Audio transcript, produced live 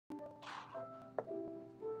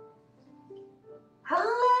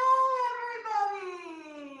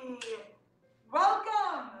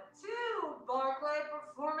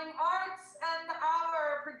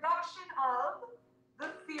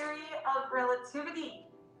Relativity.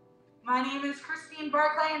 My name is Christine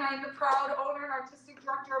Barclay, and I'm the proud owner and artistic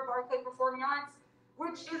director of Barclay Performing Arts,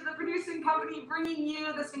 which is the producing company bringing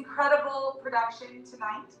you this incredible production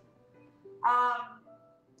tonight.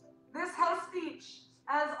 This house speech,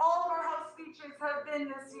 as all of our house speeches have been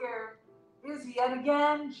this year, is yet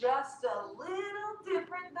again just a little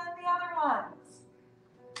different than the other ones.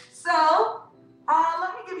 So,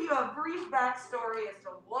 let me give you a brief backstory as to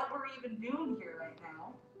what we're even doing here right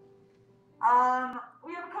now.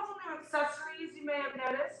 We have a couple new accessories you may have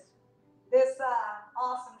noticed. This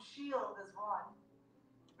awesome shield is one.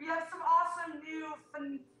 We have some awesome new,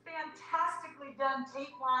 fantastically done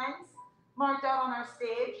tape lines marked out on our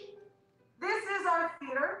stage. This is our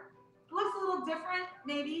theater. It looks a little different,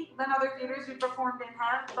 maybe, than other theaters we performed in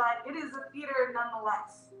have, but it is a theater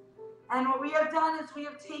nonetheless. And what we have done is we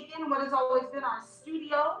have taken what has always been our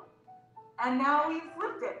studio, and now we've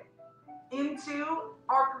flipped it into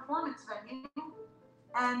our performance venue.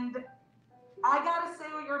 And I gotta say,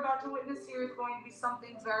 what you're about to witness here is going to be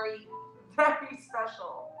something very, very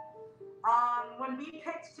special. When we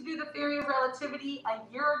picked to do the theory of relativity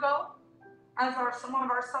a year ago as one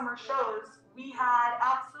of our summer shows, we had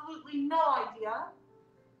absolutely no idea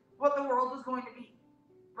what the world was going to be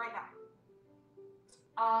right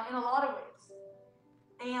now, in a lot of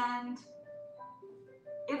ways. And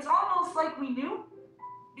it's almost like we knew,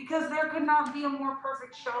 because there could not be a more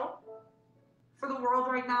perfect show for the world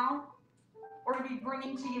right now, or to be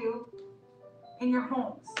bringing to you in your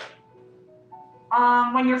homes.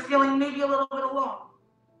 When you're feeling maybe a little bit alone,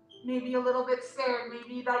 maybe a little bit scared,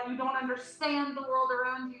 maybe that you don't understand the world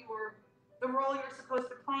around you or the role you're supposed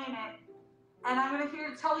to play in it. And I'm here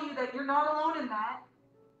to tell you that you're not alone in that.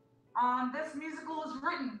 This musical was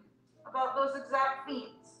written about those exact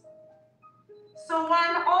themes. So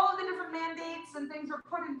when all of the different mandates and things were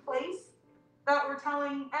put in place that were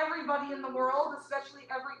telling everybody in the world, especially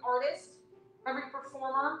every artist, every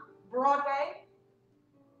performer, Broadway,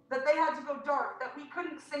 that they had to go dark, that we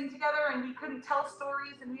couldn't sing together and we couldn't tell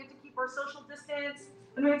stories and we had to keep our social distance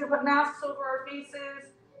and we had to put masks over our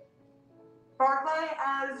faces, Barclay,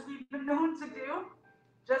 as we've been known to do,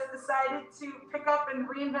 just decided to pick up and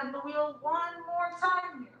reinvent the wheel one more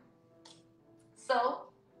time here. So,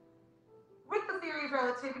 with the theory of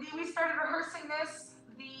relativity, we started rehearsing this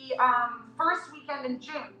the first weekend in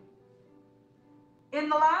June. In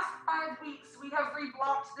the last 5 weeks, we have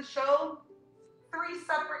reblocked the show 3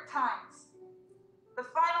 separate times. The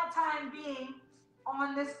final time being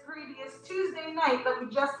on this previous Tuesday night that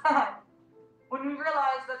we just had, when we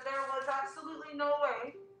realized that there was absolutely no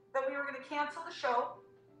way that we were going to cancel the show,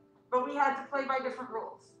 but we had to play by different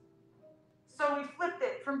rules. So we flipped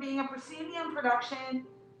it from being a proscenium production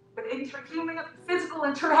with interhuman physical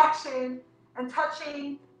interaction and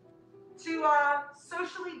touching to a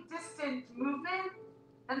socially distant movement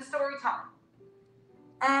and storytelling.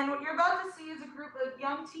 And what you're about to see is a group of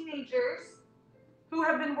young teenagers who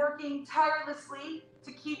have been working tirelessly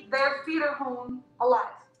to keep their theater home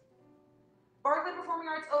alive. Barclay Performing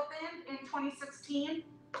Arts opened in 2016.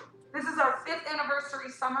 This is our 5th anniversary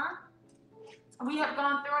summer. We have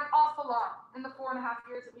gone through an awful lot in the 4.5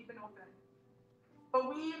 years that we've been open. But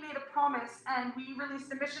we made a promise and we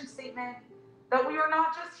released a mission statement that we are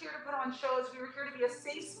not just here to put on shows, we were here to be a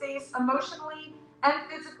safe space emotionally and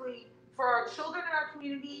physically for our children in our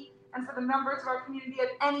community and for the members of our community at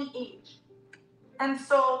any age. And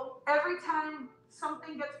so every time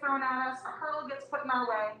something gets thrown at us, a hurdle gets put in our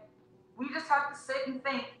way, we just have to sit and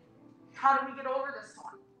think, how do we get over this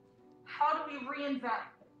one? How do we reinvent?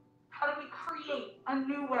 How do we create a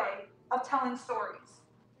new way of telling stories?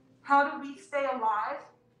 How do we stay alive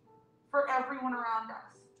for everyone around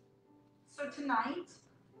us? So tonight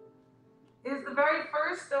is the very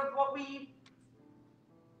first of what we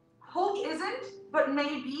hope isn't, but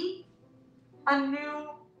may be, a new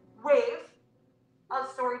wave of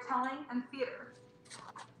storytelling and theater.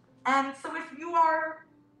 And so if you are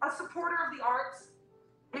a supporter of the arts,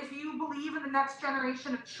 if you believe in the next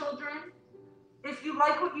generation of children, if you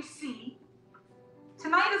like what you see,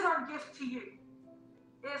 tonight is our gift to you.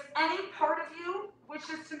 If any part of you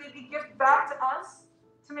wishes to maybe give back to us,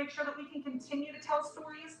 to make sure that we can continue to tell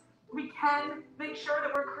stories, we can make sure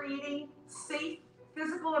that we're creating safe,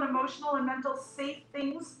 physical and emotional and mental safe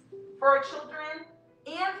things for our children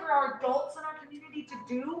and for our adults in our community to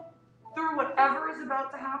do through whatever is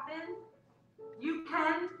about to happen, you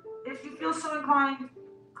can, if you feel so inclined,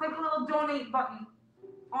 click a little donate button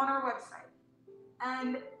on our website.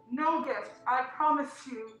 And no gift, I promise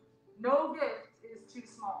you, no gift is too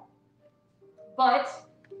small. But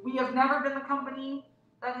we have never been the company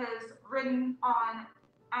that has ridden on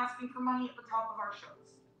asking for money at the top of our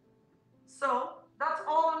shows. So that's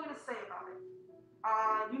all I'm going to say about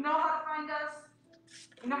it. You know how to find us,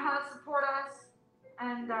 you know how to support us,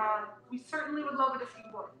 and we certainly would love it if you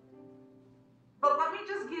would. But let me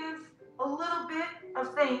just give a little bit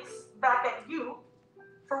of thanks back at you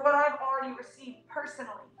for what I've already received personally.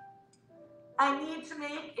 I need to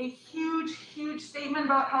make a huge, huge statement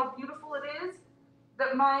about how beautiful it is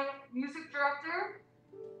that my music director,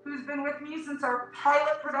 who's been with me since our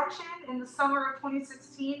pilot production in the summer of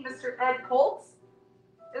 2016, Mr. Ed Colts,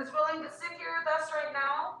 is willing to sit here with us right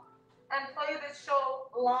now and play this show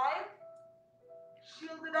live,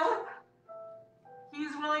 shielded up.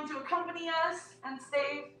 He's willing to accompany us and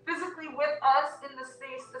stay physically with us in the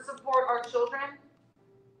space to support our children.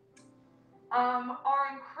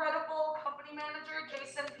 Our incredible company manager,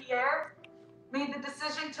 Jason Pierre, made the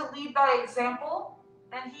decision to lead by example,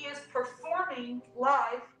 and he is performing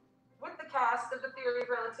live with the cast of The Theory of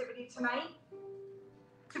Relativity tonight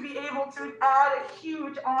to be able to add a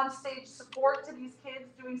huge onstage support to these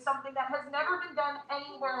kids doing something that has never been done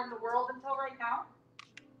anywhere in the world until right now.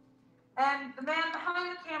 And the man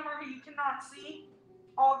behind the camera who you cannot see,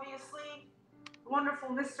 obviously, the wonderful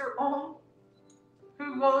Mr. Ohm,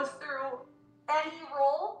 who goes through any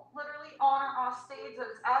role, literally on or off stage, that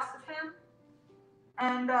is asked of him.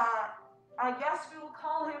 And I guess we will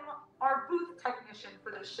call him our booth technician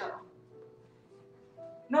for this show.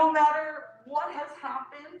 No matter what has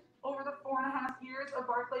happened over the 4.5 years of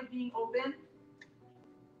Barclay being open,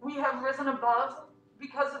 we have risen above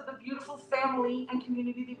because of the beautiful family and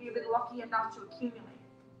community that we've been lucky enough to accumulate.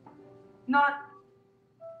 Not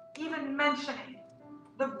even mentioning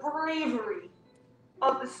the bravery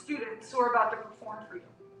of the students who are about to perform for you.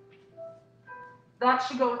 That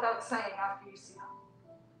should go without saying after you see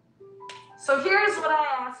them. So here's what I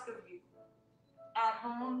ask of you. At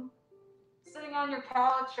home, sitting on your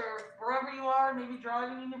couch, or wherever you are, maybe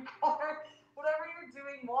driving in your car, whatever you're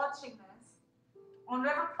doing, watching this, on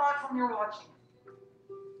whatever platform you're watching it.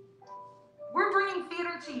 We're bringing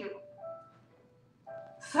theater to you.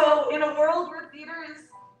 So in a world where theater is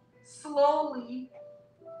slowly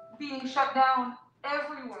being shut down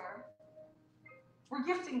everywhere, we're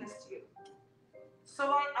gifting this to you. So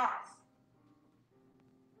I ask,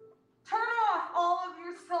 turn off all of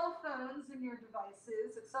your cell phones and your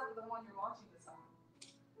devices, except for the one you're watching this on.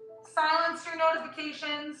 Silence your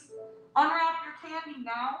notifications. Unwrap your candy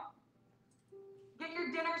now. Get your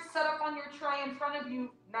dinner set up on your tray in front of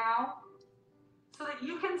you now, so that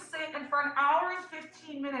you can sit and for an hour and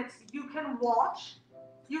 15 minutes, you can watch,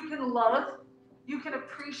 you can love, you can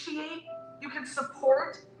appreciate, you can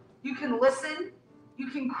support, you can listen, you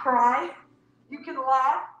can cry, you can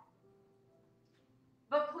laugh.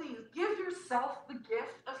 But please, give yourself the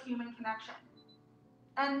gift of human connection.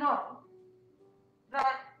 And know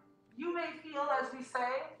that you may feel, as we say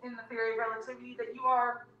in the theory of relativity, that you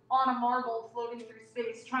are on a marble floating through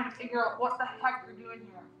space trying to figure out what the heck you're doing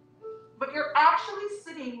here. But you're actually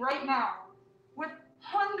sitting right now with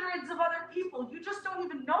hundreds of other people. You just don't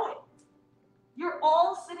even know it. You're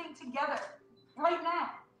all sitting together right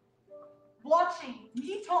now, watching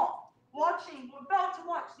me talk, about to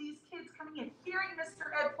watch these kids coming in, hearing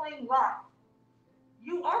Mr. Ed playing live.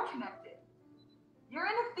 You are connected. You're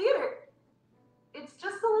in a theater. It's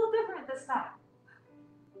just a little different this time.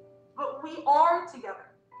 But we are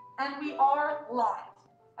together, and we are live.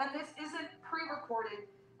 And this isn't pre-recorded,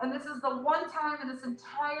 and this is the one time in this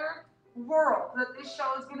entire world that this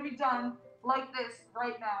show is going to be done like this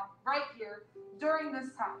right now, right here, during this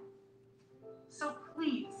time. So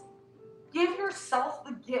please, give yourself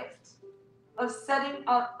the gift of setting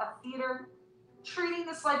up a theater, treating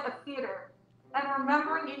this like a theater, and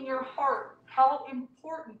remembering in your heart how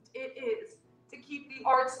important it is to keep the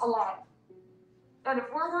arts alive. And if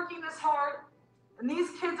we're working this hard, and these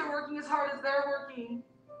kids are working as hard as they're working,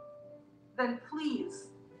 then please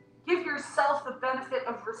give yourself the benefit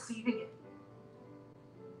of receiving it.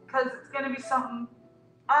 Because it's going to be something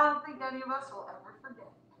I don't think any of us will ever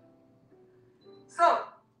forget. So,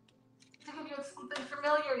 to give you something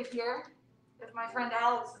familiar to hear, if my friend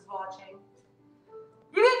Alex is watching,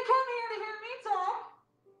 you didn't come here to hear me talk.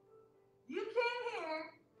 You came here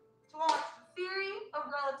to watch The Theory of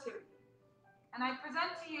Relativity. And I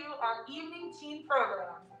present to you our evening teen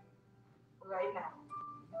program right now.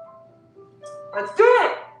 Let's do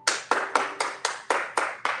it!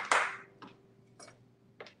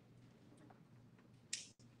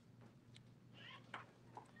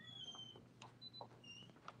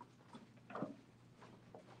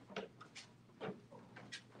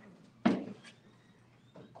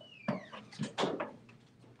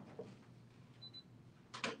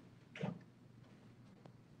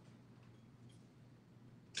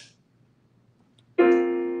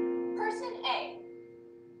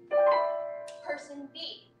 person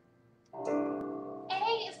B. A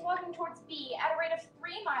is walking towards B at a rate of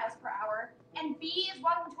 3 miles per hour, and B is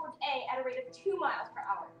walking towards A at a rate of 2 miles per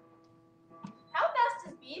hour. How fast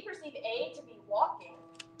does B perceive A to be walking?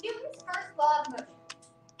 Newton's first law of motion.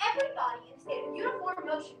 Every body in a state of uniform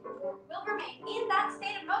motion will remain in that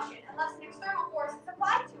state of motion unless an external force is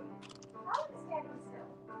applied to it. How is standing still?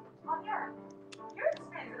 On the Earth, the Earth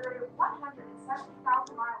spins at a rate of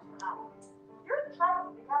 170,000 miles per hour. The Earth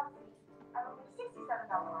travels in the galaxy at a rate of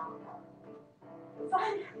 67,000 miles per hour. The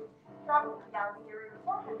Sun travels in the galaxy at a rate of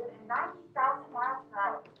 490,000 miles per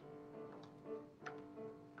hour.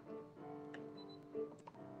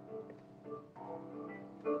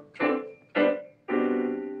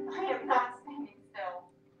 I am not standing still.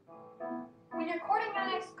 When you're courting a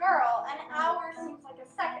nice girl, an hour seems like a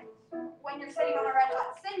second. When you're sitting on a red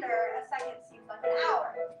hot cinder, a second seems like an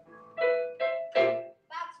hour.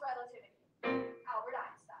 That's relativity. Albert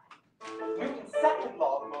Einstein. Newton's second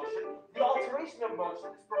law of motion, the alteration of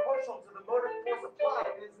motion is proportional to the motive force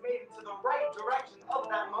applied and is made into the right direction of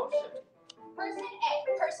that motion. Person A,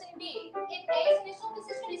 person B. If A's initial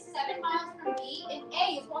position is 7 miles from B, and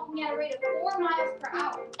A is walking at a rate of 4 miles per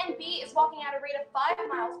hour, and B is walking at a rate of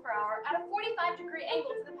 5 miles per hour at a 45-degree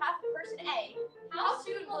angle to the path of person A, how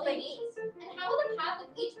soon will they meet? And how will the path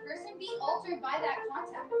of each person be altered by that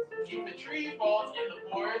contact? If the tree falls in the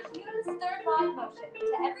forest, Newton's third law of motion.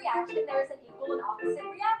 To every action, there is an equal and opposite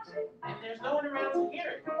reaction. and there's no one around to hear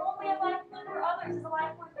it. Only a life lived for others is a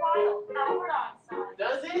life worthwhile. Albert Einstein.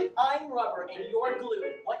 Does it? I'm rubber and you're glue.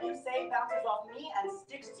 What you say bounces off me and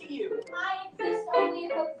sticks to you. I exist only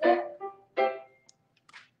if observed.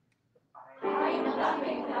 I am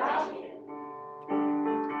nothing without you.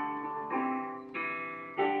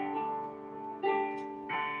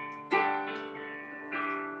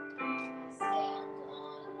 Stand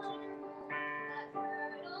on a marble that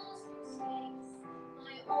hurdles through space.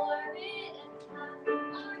 My orbit and path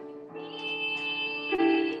are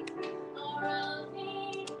unique. Around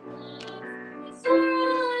me, this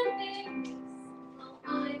world thinks, while I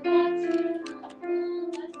watch you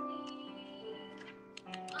unfold as me.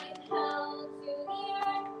 I'm held to the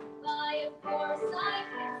earth by a force I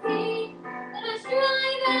can see, that I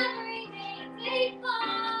strive every day to take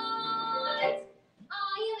flight. I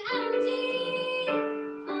am energy,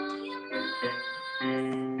 I am mass,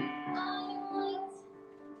 I am light.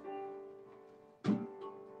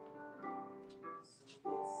 So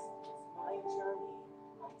this is my journey,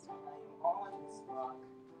 my time on this rock.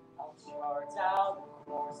 I'll chart out the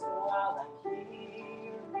course while I'm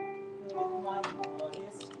here. With my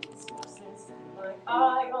modest resources and my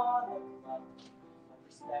eye on the clock, my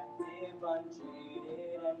perspective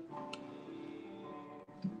unjaded and clear.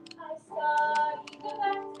 I study the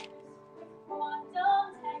vectors with quantum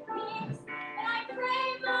techniques, and I pray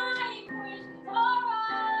my equations are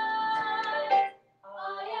right. I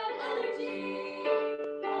am energy,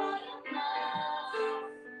 I am mass,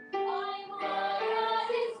 I am light as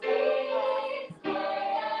it speaks,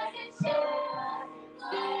 light as it shines,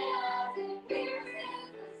 light as it pierces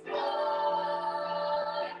the sky.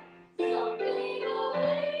 Something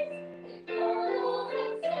awaits, it curdles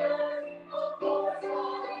and stirs, a force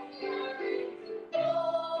calling the earth into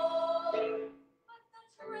flow.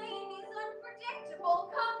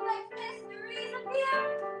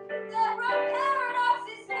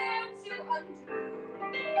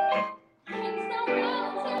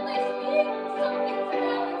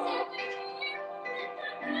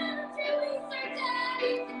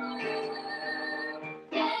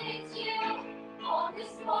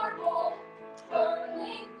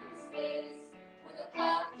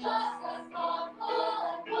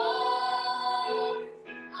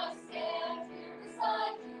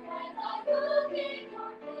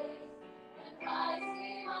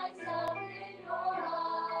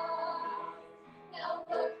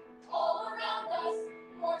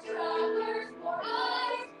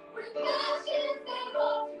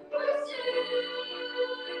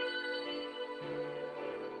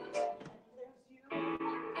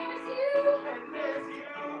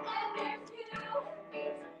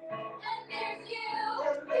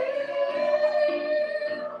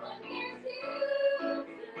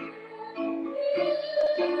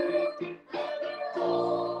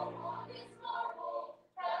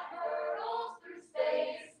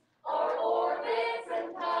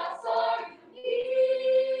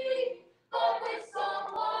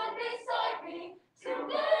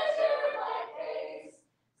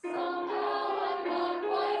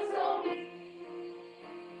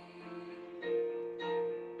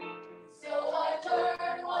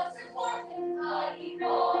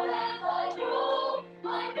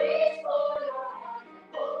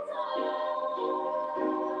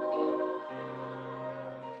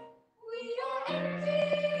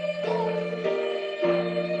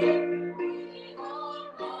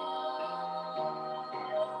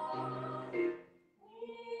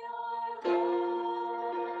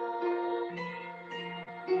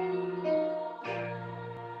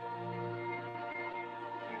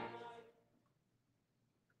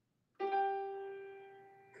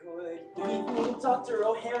 Dr.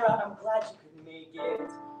 O'Hara, I'm glad you could make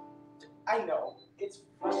it. I know, it's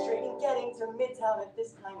frustrating getting to Midtown at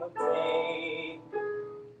this time of day.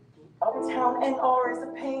 Uptown NR is a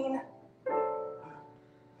pain,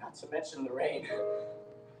 not to mention the rain.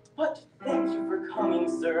 But thank you for coming,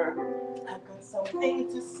 sir. I've got something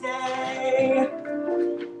to say.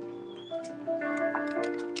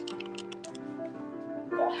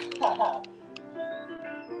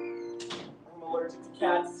 I'm allergic to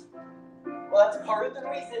cats. Well, that's part of the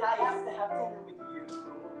reason I asked to have dinner with you.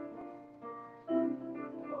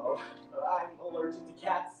 Oh, I'm allergic to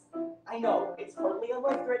cats. I know, it's hardly a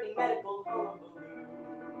life-threatening medical hullabaloo.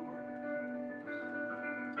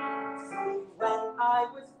 See, when I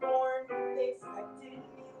was born, they expected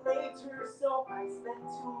me later, so I spent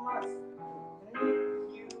 2 months with an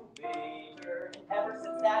incubator. And ever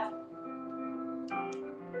since that,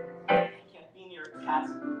 I can't be near a cat.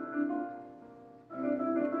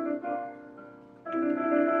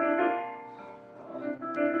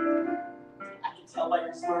 I can tell by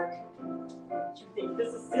your smirk. You think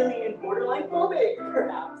this is silly and borderline phobic,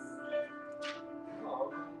 perhaps.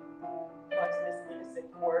 Oh, but this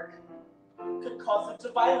innocent quirk could cause such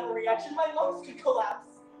a violent reaction my lungs could collapse.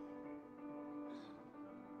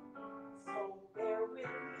 So bear with me,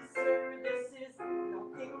 sir, this is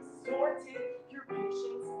nothing sorted. Your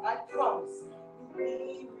patience, I promise, will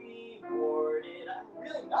be rewarded. I'm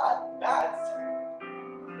really not bad,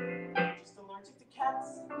 just allergic to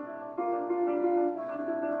cats.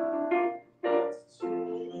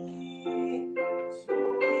 Julie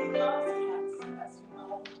loves cats, as you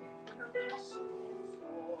know, her passion and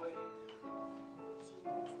joy. She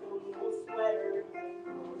makes the little sweaters,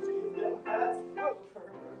 she's the hats of her.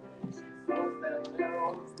 She sews them their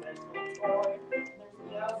own special toy. There's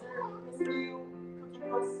Meowser, Miss Mew, Cookie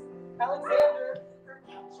Puss, Alexander. Her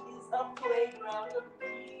couch is a playground of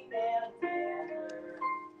pee and dander.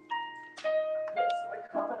 So I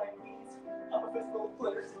cough and I wheeze, I'm a fistful of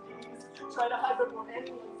letters and D's, try to hide before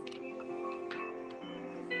anyone sees.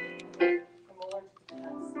 I'm allergic to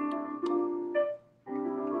cats.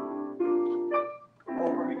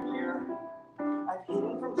 Over a year, I've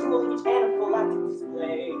hidden from Julie each anaphylactic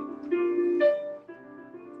display.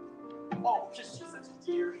 Oh, because she's such a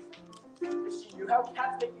dear. If she knew how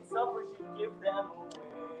cats make me suffer, she'd give them away.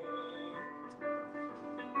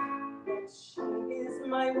 But she is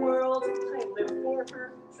my world, I live for her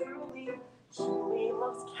truly. Julie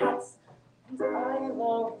loves cats, and I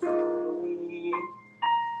love Julie.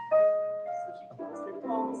 So she kills her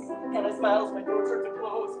pose, and I smile as my door starts to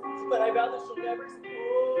close. But I vow that she'll never suppose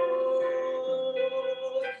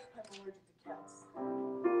I'm allergic to cats.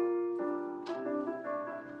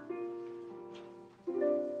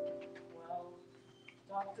 Well,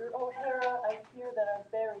 Dr. O'Hara, I fear that I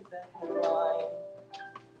buried the headline.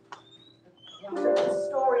 The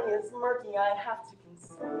story is murky, I have to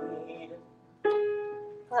concede.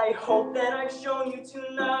 I hope that I've shown you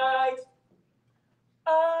tonight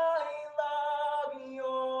I love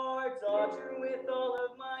your daughter with all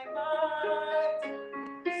of my might.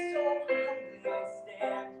 So humbly I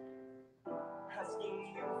stand, asking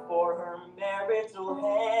you for her marital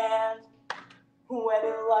hand.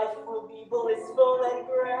 Wedded life will be blissful and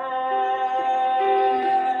grand.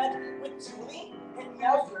 With Julie and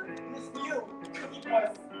Meowser, Miss Mew, Cookie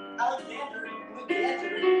Puss, Alexander,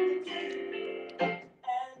 Legander, and me.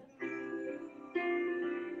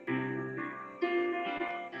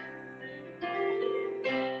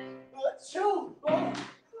 Achoo! Who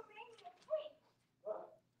made me a cake?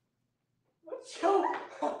 Achoo!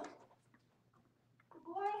 The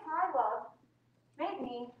boy I love made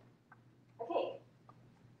me a cake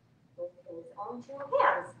with his own 2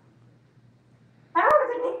 hands. How hard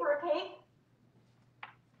is it make for a cake?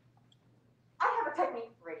 I have a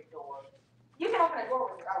technique for a door. You can open a door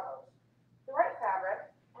with your elbows. The right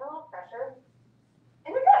fabric and a little pressure,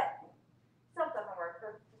 and you're good. Silk doesn't work,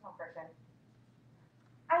 there's no friction.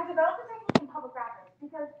 I developed the technique in public bathrooms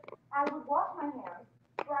because I would wash my hands,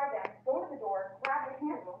 dry them, go to the door, grab the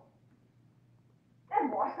handle, then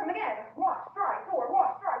wash them again. Wash, dry, door,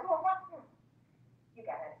 wash, dry, door, wash. You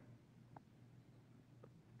get it.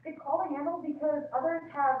 It's called a handle because others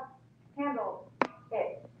have handled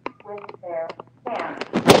it with their hands.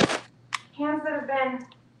 Hands that have been...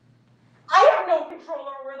 I have no control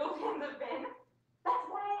over where those hands have been. That's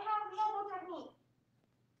why I have the elbow technique.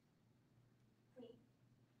 See,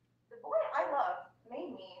 the boy I love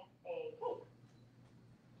made me a cake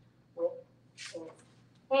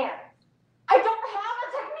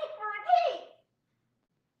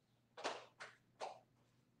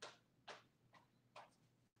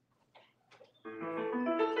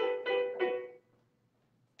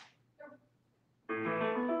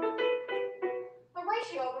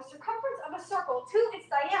reciprocal to its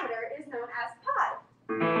diameter is known as pi.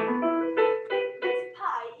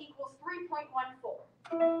 Pi equals 3.14.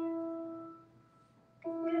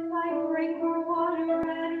 If I bring her water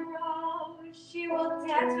and rose, she will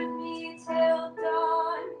dance with me till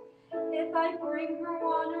dawn. If I bring her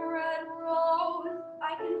water and rose,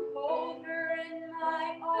 I can hold her in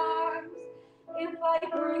my arms. If I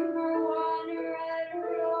bring her water and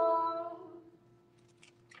rose.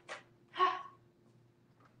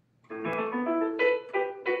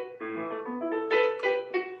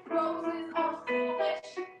 Roses are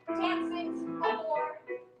foolish, dancing's a bore.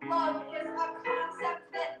 Love is a concept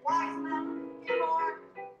that wise men ignore.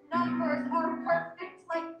 Numbers are perfect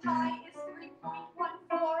like pi is 3.14.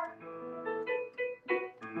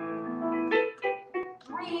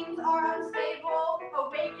 Dreams are unstable,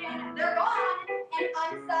 awaken, they're gone. An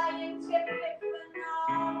unscientific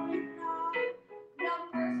phenomenon.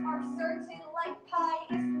 Numbers are certain like pi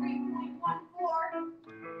is 3.14.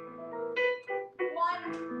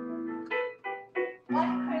 What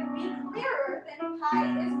could be clearer than pi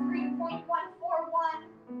is 3.141?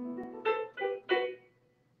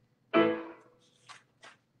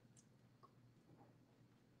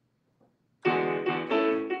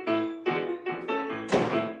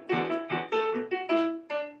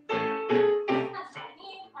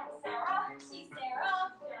 She's Sarah.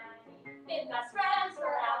 Been best friends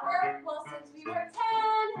forever. Well, since we were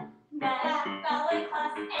 10. Met at ballet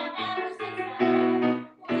class and ever since then.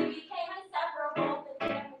 We became inseparable. The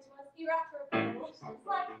damage was irreparable. She's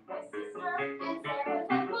like my sister and Sarah's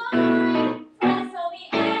like mine. Friends till the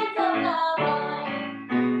end of the line.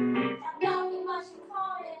 Have nothing much in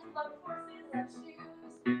common but horses and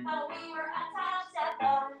shoes. How we were attached at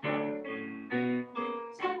the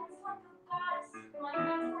Jen was like a goddess, my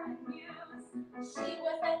friends were amused. She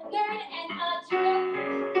was a nerd and a drip,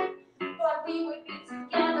 but we would be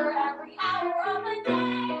together every hour of the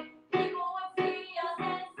day. People would see us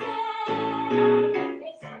and say,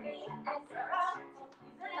 it's me and Sarah, and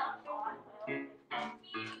he's not on. And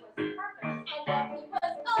he was perfect, and Debbie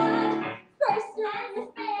was odd. First and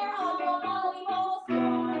despair, all volleyball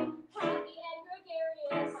squad. Happy and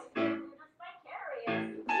gregarious, my favorite was vicarious.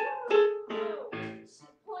 She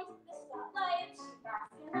points the spotlight, she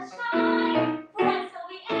basks in the shine. Friends till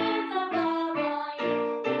the end of the line.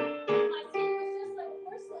 My skin was just like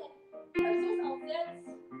porcelain, hers was all zits.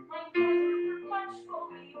 My colors were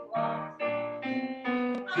perpetually blocked.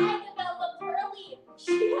 I developed early,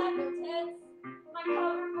 she had no tits. My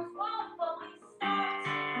cover was wildly stocked.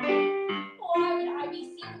 Why would I be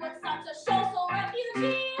seen with such a social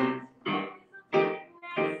refugee?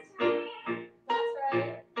 Next to me, that's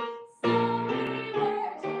right. So we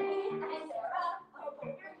were Jenny and Sarah, a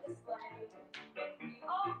weird display. We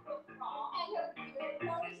all looked wrong, and her weird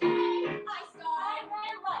protege. I started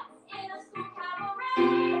red lights in a school cabaret.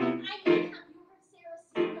 I can't have you heard Sarah's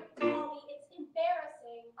secret, Polly, it's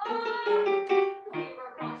embarrassing. We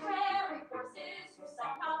were contrary forces who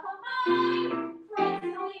somehow combined. Friends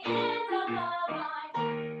till the end of the line.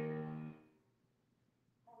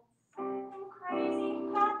 And something crazy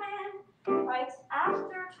happened right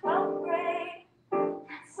after 12th grade.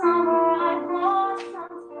 That summer I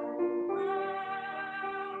blossomed and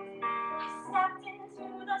bloomed. I stepped into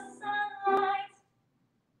the sunlight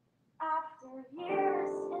after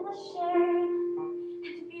years in the shade,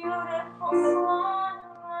 and beautiful swan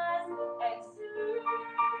was exhumed.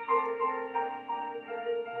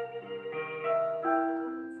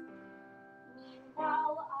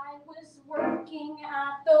 Meanwhile, I was working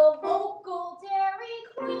at the local Dairy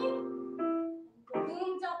Queen and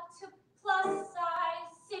groomed up to plus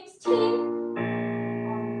size 16.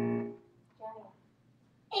 Jenny.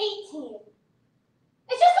 18.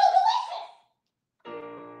 It's just so delicious!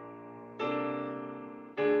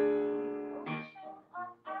 I showed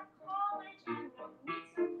up at college and no need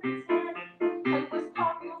to pretend. I was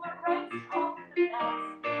popular right off the bat.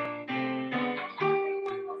 And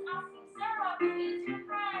everyone was asking Sarah, who is your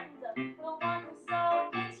friend? The one who's so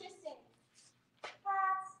interesting.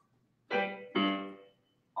 That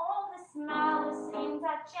all this malice aimed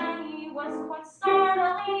at Jenny was quite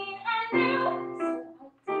startling and new. So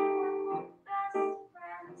I did what best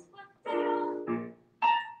friends would do.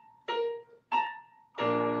 I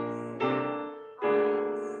said,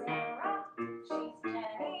 I'm Sarah, she's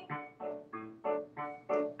Jenny.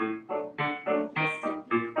 Kissed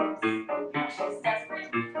me close. She's desperate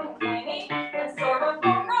and clingy and sort of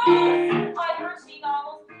morose. I heard she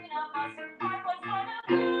gobbles peanut mustard. I was kind of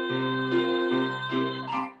good.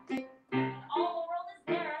 And all the world is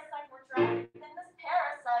parasite. We're trapped within this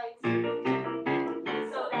parasite.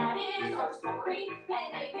 So that is our story, and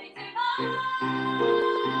maybe it's enough.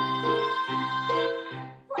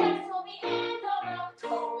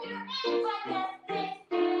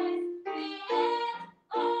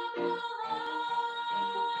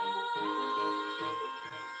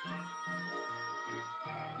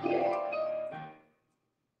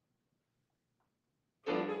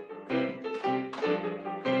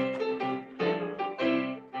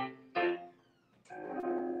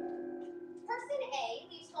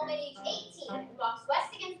 age 18 and walks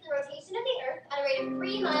west against the rotation of the Earth at a rate of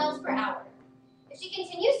 3 miles per hour. If she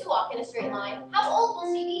continues to walk in a straight line, how old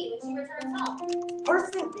will she be when she returns home?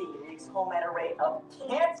 Person B leaves home at a rate of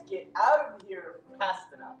can't get out of here fast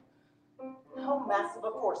enough. How massive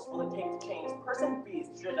a force will it take to change Person B's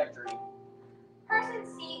trajectory? Person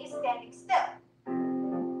C is standing still.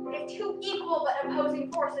 If two equal but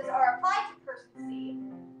opposing forces are applied to person C,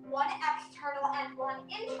 one external and one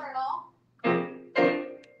internal,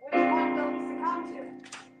 which one will he succumb to?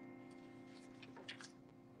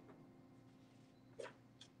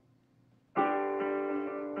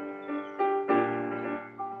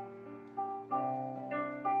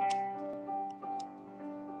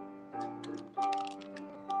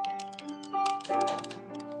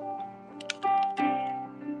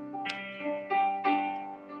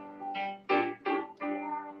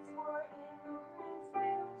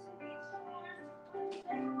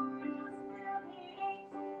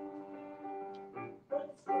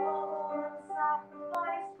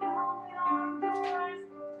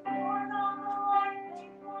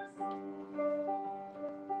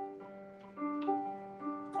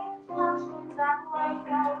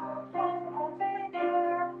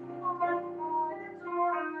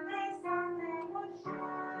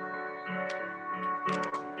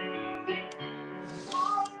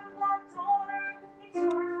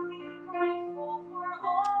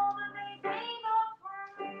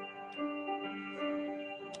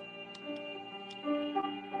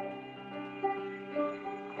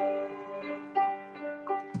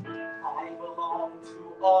 I belong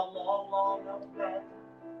to a long, long bed,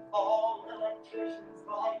 all electricians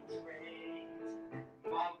by trade.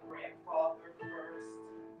 My grandfather first,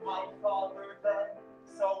 my father then,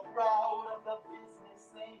 so proud of the business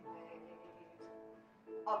they made.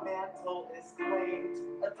 A mantle is claimed,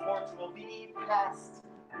 a torch will be passed,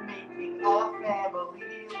 making a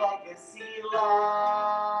family legacy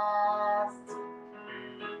last.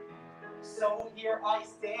 So here I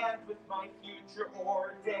stand with my future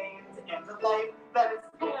ordained and the life that is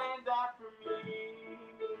planned out for me.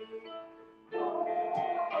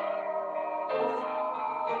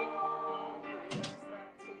 Great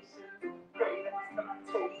expectations, great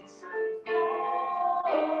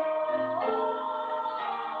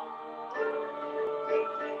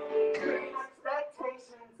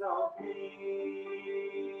expectations of me.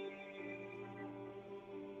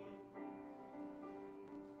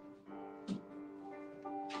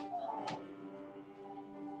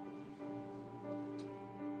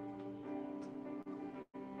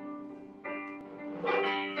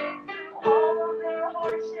 All of their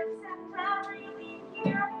hardships and everything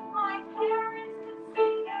here, my parents could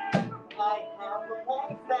see it. I have a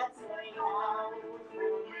life that's laid out for me,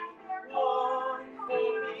 one for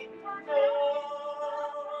me. No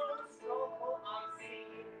struggle I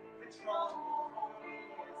see, the trouble only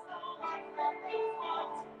is the life that they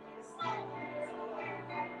fought. This life is a life,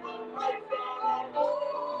 the life that I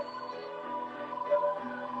want. So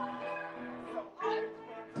I can't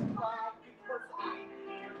survive because I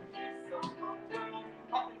hear so complain.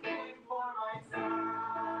 I've been doing for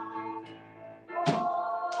myself.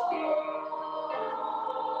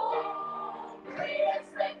 Great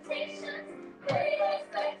expectations, great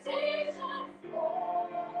expectations.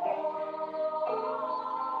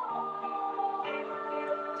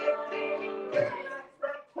 Great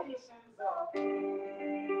expectations of me.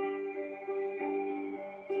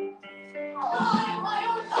 I'm my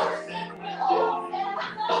own person with all that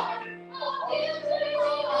I'm usually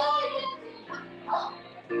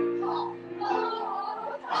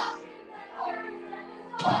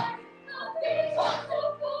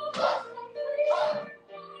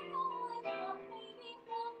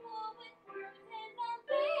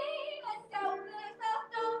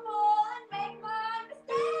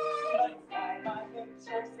But time I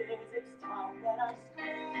picture says it's time that I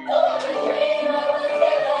scream.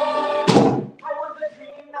 I was the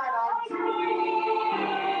dream that I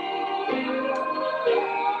dreamed.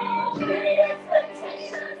 Great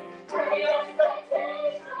expectations, great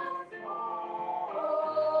expectations.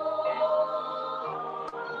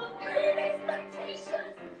 Great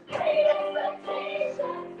expectations, great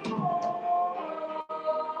expectations.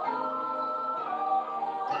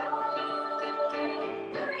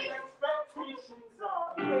 Great expectations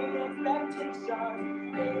of great expectations,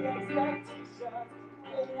 great expectations,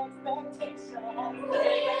 great expectations,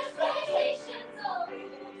 Great expectations of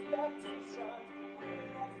great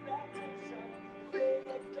expectations, great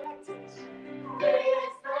expectations, great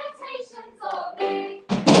expectations of me.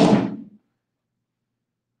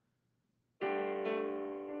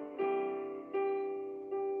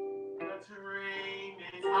 The terrain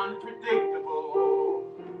is unpredictable.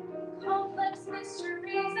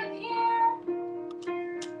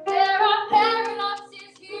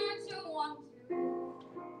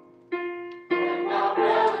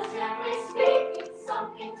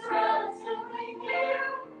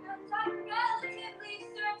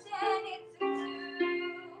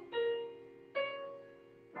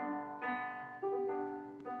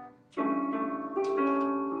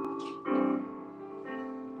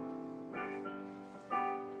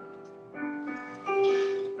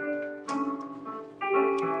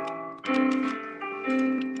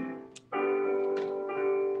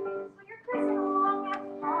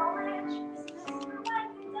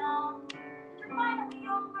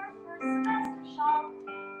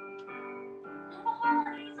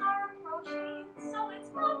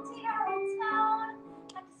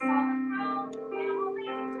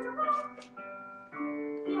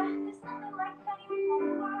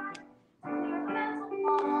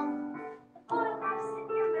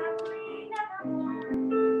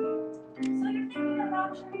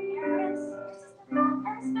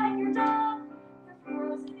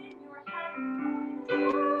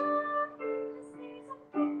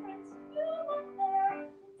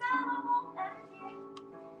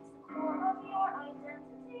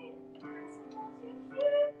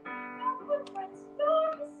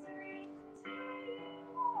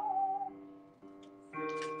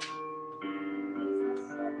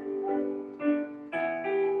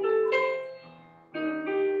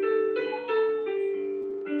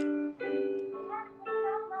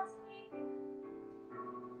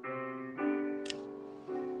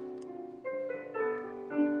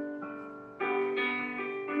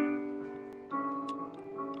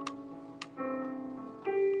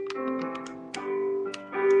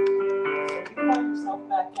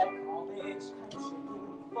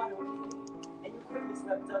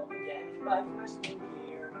 swept up again by freshman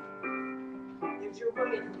year. There's your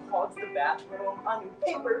roommate who hogs the bathroom, a new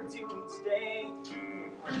paper due each day.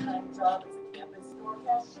 Your part-time job as a campus store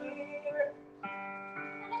cashier.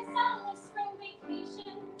 And it's not like spring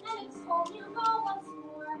vacation, and it's home you go once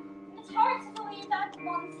more. It's hard to believe that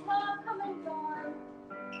months have come and gone.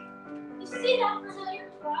 You see that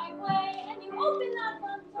familiar driveway, and you open that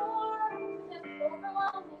front door. This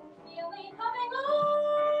overwhelming feeling coming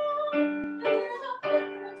on. And there's a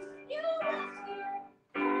footprint you left here.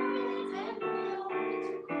 Permanent and real, it's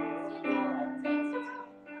your clothes in your desert.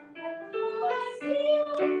 I see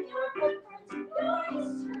your footprint, your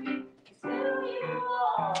history, it's who you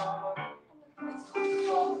are. And the place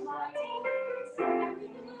goes lighting, it's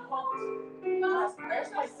everything you want. You ask,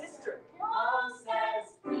 Where's my sister? your mom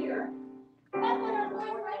says, here. That's what her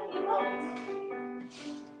boyfriend you want.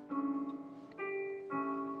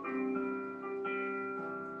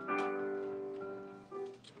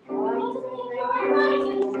 Why do you think you're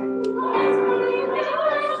rising? Why do you think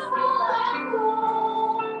you're so like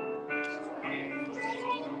gold?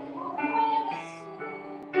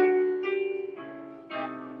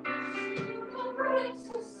 You've been rooting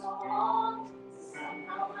for so long to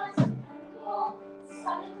somehow rise and glow.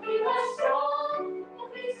 Suddenly we're strong, at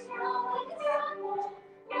least you're not like a tadpole.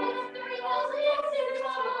 One of 3,000 years in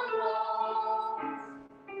tomorrow.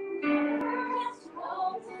 Never gets to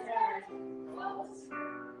know desert close.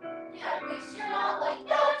 At least you're not like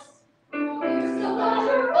us. You're still got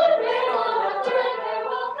your footprint on a thread.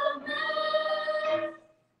 Welcome back.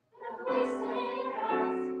 Never wasted any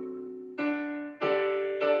breath.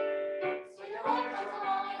 So your life comes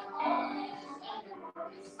along and all it is, and your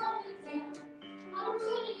work is slowly dim.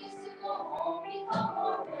 Opportunities to go home become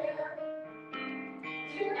more rare.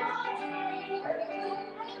 You're not doing everything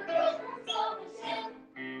that your bedroom television.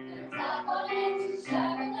 You're tap on it to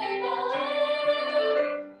check and they know it.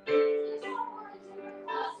 There's no words in your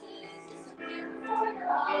classes disappear before your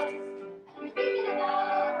eyes. And you're thinking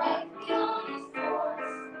about right beyond these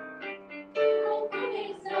doors. Your old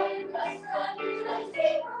roommate is now your best friend. You're like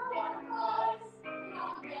paper butterflies. You're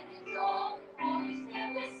not getting drunk with all these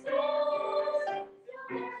family stores. Still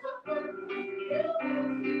there's a footprint you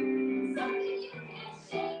move. Something you can't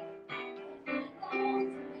shake. And that won't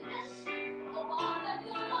diminish. A bond that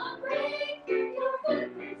will not break. Your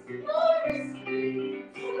footprints, your history,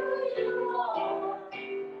 who you are.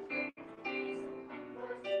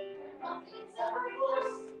 Nothing's ever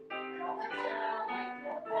forced. You're the down like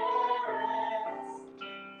your parents.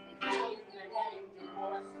 Now you're getting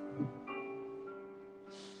divorced.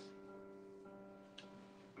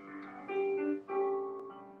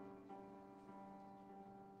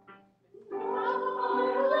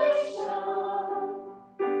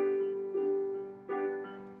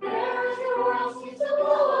 There is a world seems to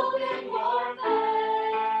blow up in your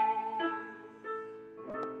face.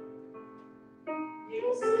 You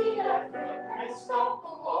see that footprints don't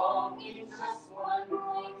belong in just one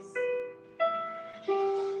place.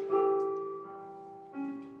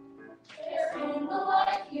 They're in the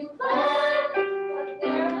life you led, but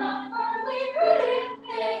they're not firmly rooted.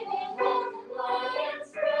 They will multiply and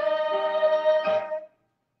spread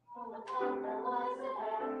on the path that lies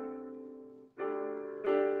ahead.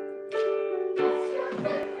 It's your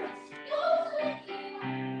footprints goes with you,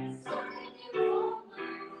 something you won't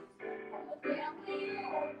lose. From the family you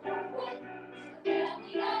were born with, to the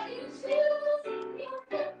family that you choose. Your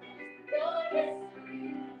footprints, your history,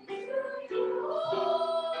 is who you are.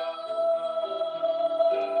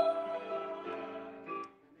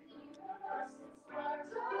 The universe is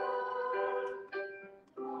larger,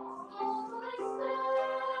 walls slowly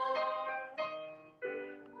stand.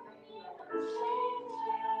 Never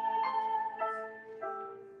changes.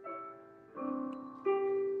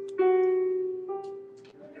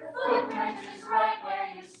 Your footprint is right where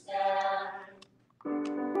you stand.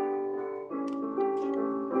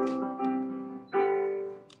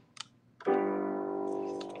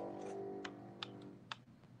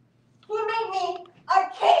 He made me a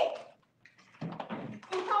cake!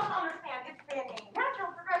 You don't understand. It's been a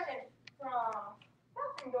natural progression from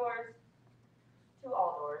bathroom doors to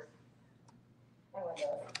all doors and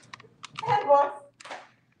windows and books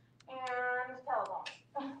and telephones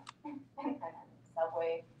and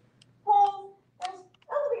subway poles and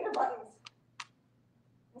elevator buttons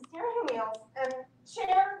and steering wheels and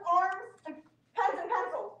chairs, arms and pens and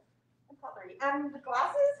pencils and cutlery and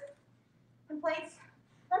glasses and plates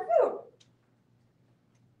and food.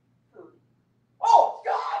 Food. Oh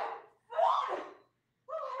God! Food!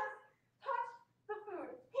 Who has touched the food?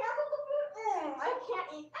 Handled the food? I can't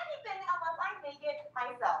eat anything unless I make it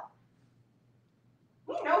myself.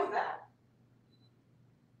 He knows that.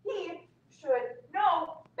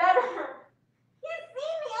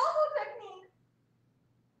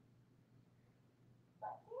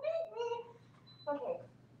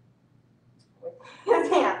 his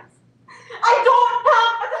hands. I don't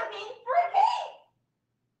have what it means for a king.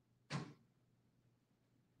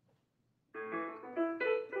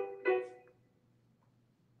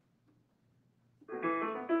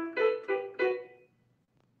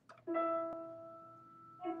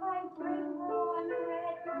 If I bring her one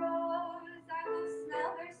red rose, I will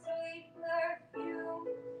smell her sweet perfume.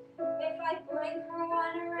 If I bring her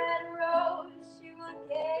one red rose, she will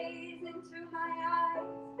gaze into my eyes.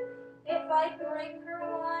 If I bring her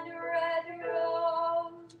one red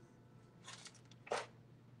rose.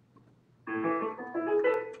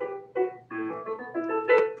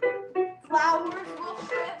 Flowers will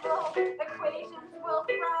shrivel, equations will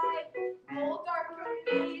thrive. Old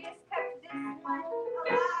Archimedes kept this one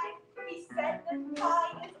alive. He said that pi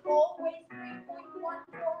is always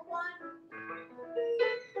 3.141.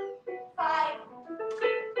 5.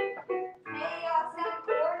 Chaos and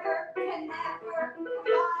order can never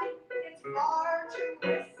combine. It's far too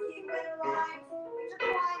risky when rhymes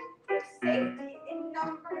intertwine. There's safety in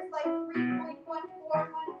numbers like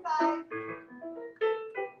 3.1415.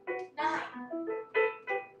 9.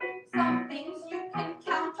 Some things you can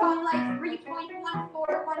count on like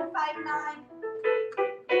 3.14159.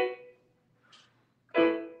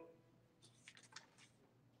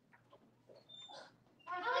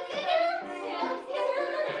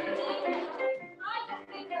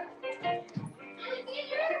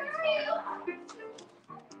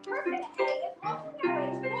 Person A is walking their way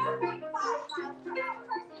 4.5 miles per hour.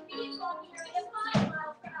 Person B is walking her at 5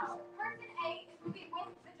 miles per hour. Person A is moving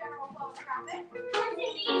with the general flow of traffic. Person B is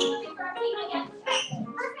moving directly against traffic.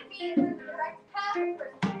 Person B is in the direct path of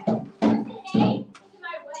person A. Person A is in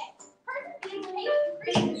my way. Person B's pace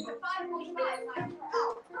increases to 5.5 miles per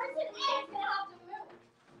hour. Person A is going to have to move.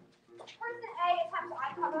 Person A attempts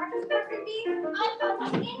eye contact with person B. Eye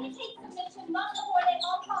contact indicates submission, must avoid at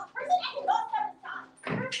all costs. Person A must never stop.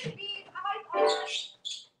 Person B's eyes are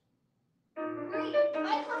Green.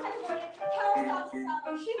 Eye contact avoided. Carol stops to stop.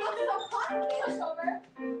 She looks so confident. Push over.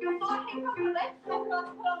 The thought hangs on her lips. I forgot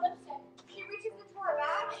to put on lipstick. She reaches into her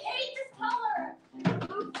bag. I hate this color.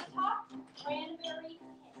 Moves the top. Cranberry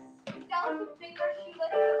kiss. With delicate fingers, she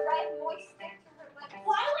lifts the red, moist stick to her lips.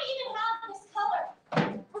 Why do we even have this color?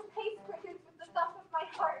 Her pace quickens with the thump of my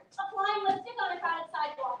heart. Applying lipstick on a crowded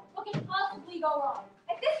sidewalk. What can possibly go wrong?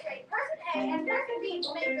 At this rate, person A and person B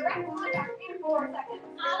will make direct contact in 4 seconds.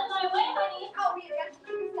 Out of my way, honey. I'll be against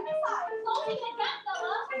you, step aside. Closing the gap,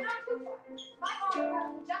 fella. I'm not too far. My arm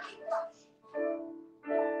runs a ducky brush.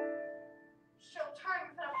 She'll turn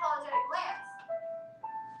with an apologetic glance.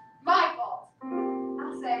 My fault.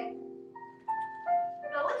 I'll say,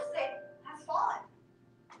 the lipstick has fallen.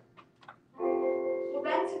 We'll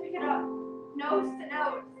bend to pick it up, nose to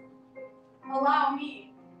nose. Allow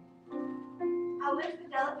me. I'll lift the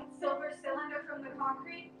delicate silver cylinder from the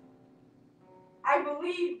concrete. I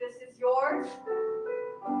believe this is yours.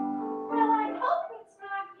 Well, I hope it's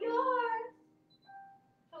not yours.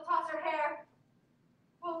 She'll toss her hair.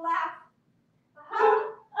 We'll laugh.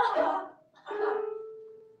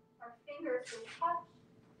 Our fingers will touch.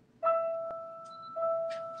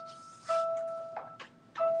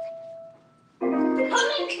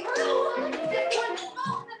 Coming through. This one is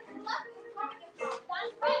both and the left is coming in front.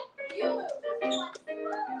 That's right. You move. This one.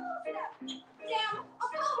 Step. Damn, a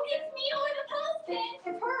post. It's me or the postman.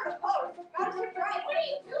 It's her to post. Gotta shift right. What are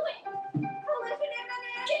you doing? Collision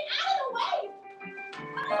imminent. Get out of the way.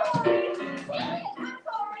 I'm sorry. Serious. I'm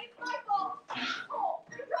sorry. It's my fault. Asshole.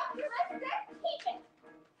 You dropped your lipstick. Keep it.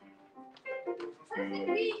 Person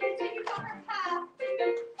B continues on her path.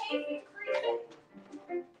 Pace increases.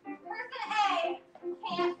 Person A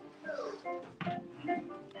can't move.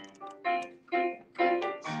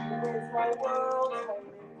 Where's my world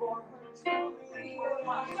hoping for her to leave?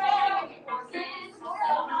 One red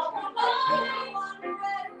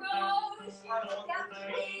rose. She looks down to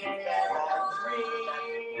me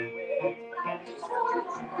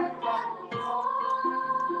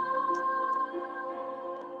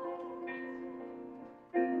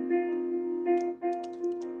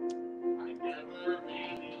I never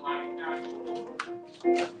really liked apples,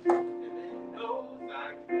 and it knows I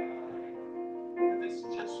cry. It's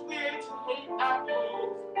just weird to hate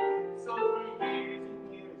apples, so for years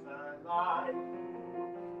and years I lied.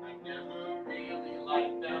 I never really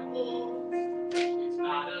liked apples, it's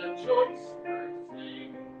not a choice per se.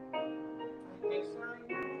 I guess I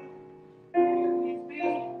really be,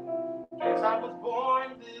 guess I was born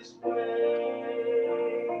this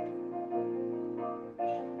way.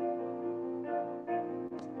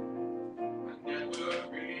 I never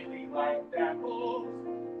really liked apples,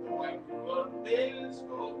 though I grew up in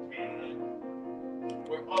Spokane,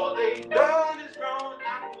 where all they done is grown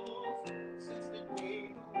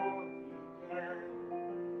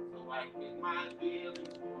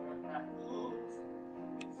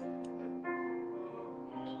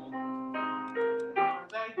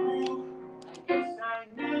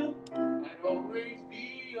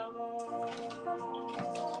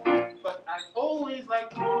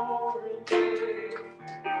like oranges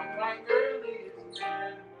from my earliest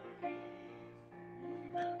memories.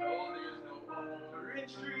 Even though there's no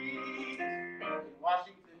orange trees in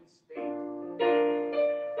Washington State,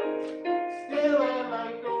 still I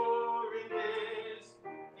like oranges.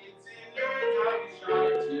 It's in your try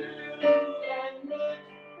to admit.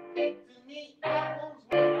 To me, apples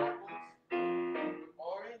were apples, but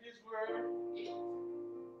oranges were it.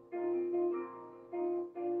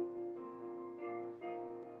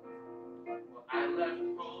 Well, I left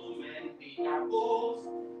home and the apples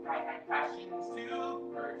I had passions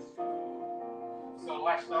to pursue. So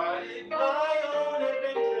I started my own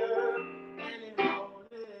adventure and enrolled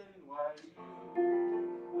in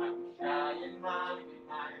NYU. I was shy and minded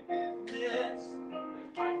my business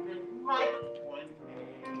with my friend Mike one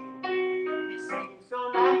day. He seemed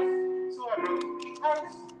so nice, so I broke the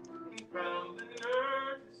ice and found the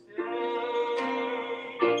nerve to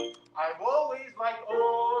stay. I've always liked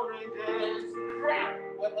oranges. Crap,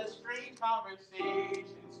 what a strange conversation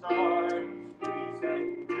start. He said,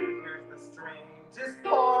 Here's the strangest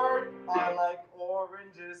part. I like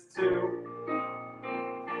oranges too.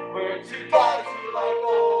 we're two guys who like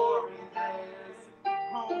oranges,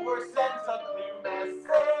 who were sent a clear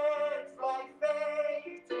message like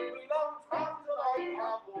fate. We don't have to like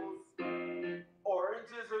apples.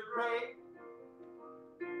 Oranges are great.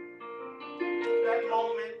 That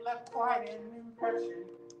moment left quite an impression.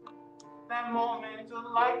 That moment a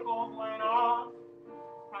light bulb went off.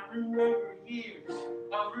 I remember years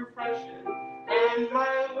of repression and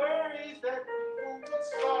my worries that people would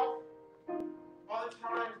stop. All the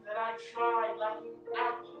times that I tried liking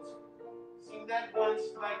apples seemed at once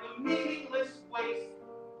like a meaningless waste.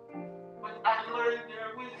 But I learned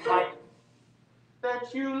there was life,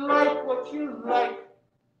 that you like what you like,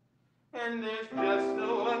 and there's just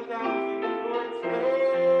no accounting for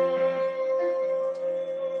taste.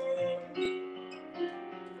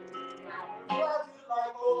 Now we're glad you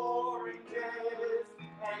like oranges,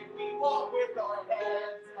 and we walk with our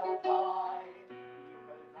heads held high.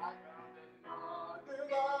 Because I found another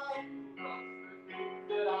guy who loves the things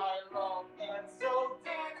that I love, and so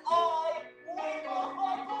did I. We both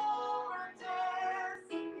like oranges.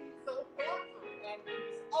 He's so handsome and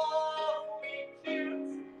he's awfully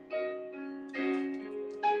cute.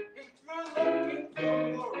 If you're looking for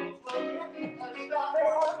your own love, a shot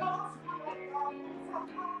for apples,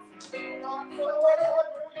 not so whatever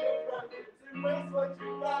your preference, embrace what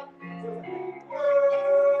you got. So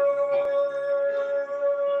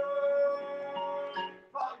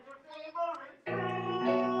find your favorite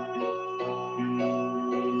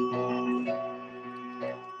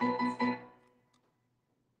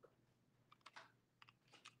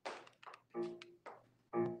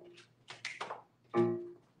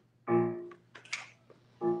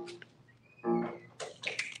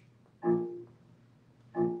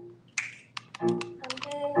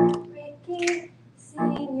Ricky,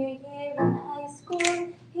 senior year in high school,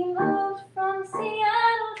 he moved from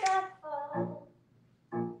Seattle that fall.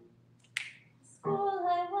 School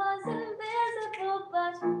I was invisible,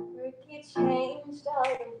 but Ricky changed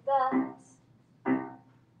all of that.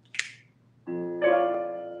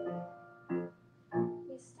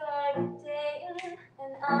 We started dating,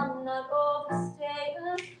 and I'm not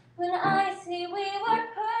overstaying when I see we were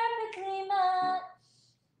perfectly matched.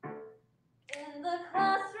 In the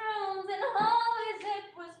classrooms and hallways, it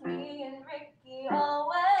was me and Ricky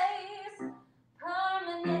always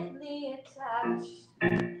permanently attached.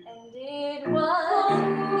 And it was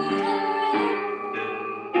me and Ricky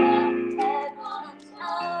walked on the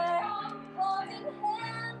tower, holding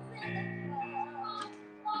hands in the crowd.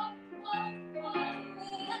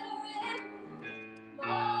 Me and Ricky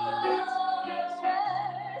looked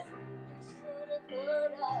at pictures and should have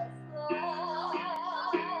heard us laugh.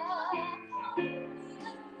 Me and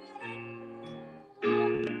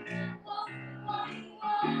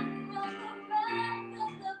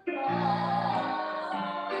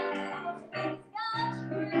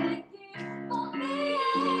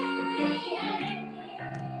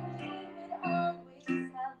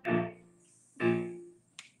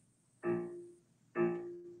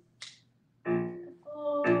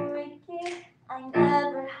Ricky I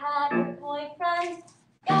never had a boyfriend.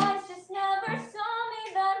 Guys just never saw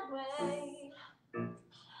me that way.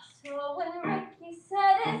 So when Ricky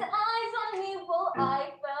set his eyes on me, well, I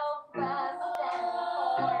fell fast and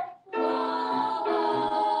hard.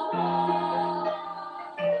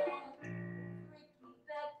 Ricky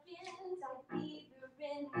beckoned, I'd be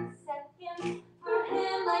there in a second. For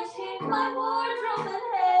him, I changed my wardrobe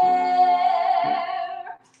and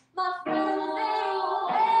hair. My friends, they were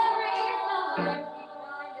wary, found Ricky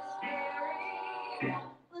kinda scary.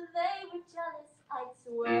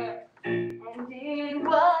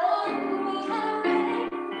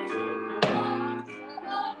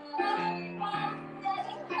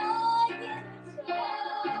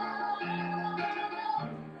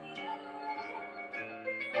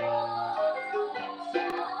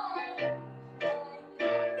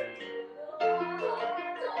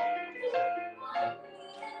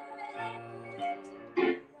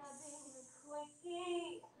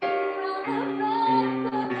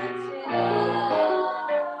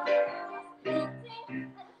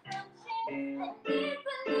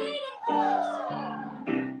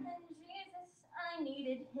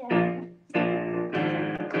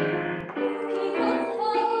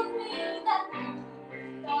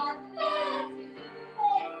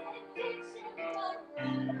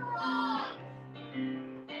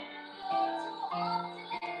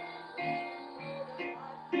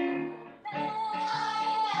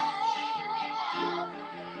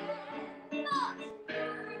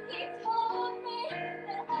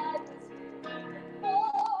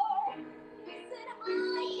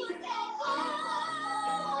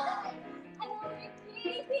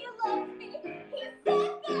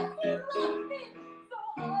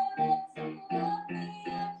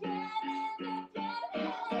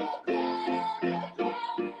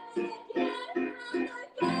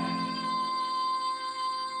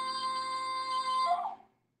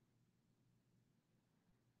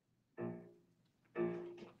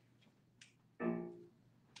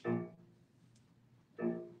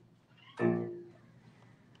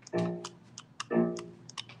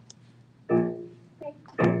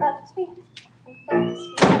 left me and felt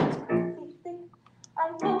disrespect completely.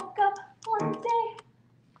 I woke up one day,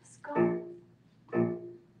 was gone.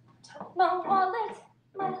 Took my wallet,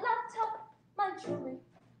 my laptop, my jewelry,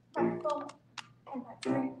 my phone, and my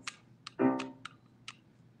dreams.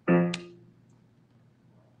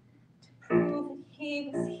 To prove that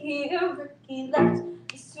he was here, Ricky left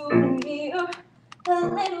a souvenir, a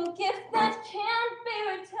little gift that can't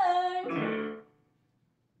be returned.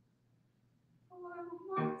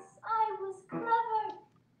 For once I was clever,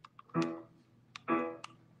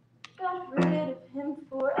 got rid of him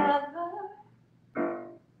forever.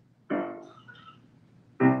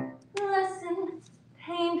 Lesson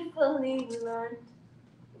painfully learned.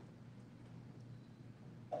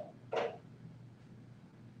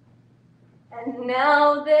 And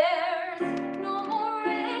now there's no more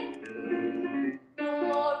Ricky, no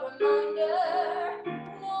more reminder,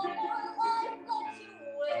 no more life that you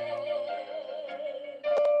waste.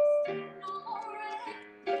 No more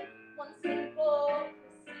Ricky, one simple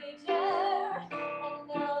procedure, and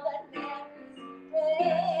now that memory's erased.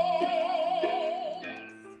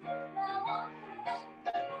 Now I'm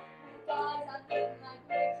Ricky, with eyes I've been like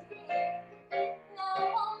Ricky. Now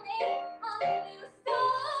I'll make a new start.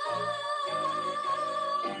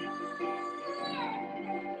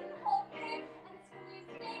 Hold me and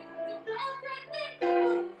squeeze me, do everything to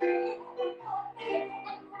me. Hold me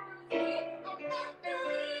and bruise me, and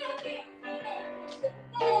mentally abuse me.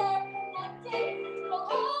 Together, connected, we'll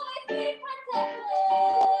always be protected.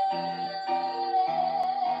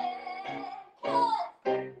 'Cause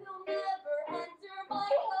you'll never enter my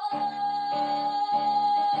heart.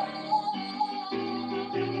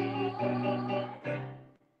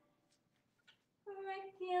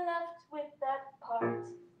 Ricky left with that part.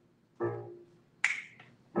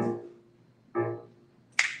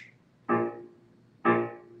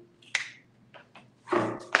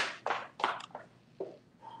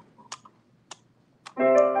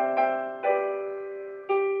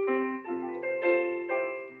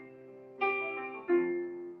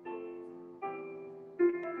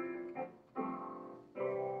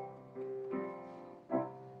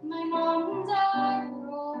 My mom and dad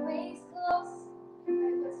were always close. I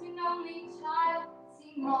was an only child.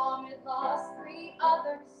 See, mom had lost 3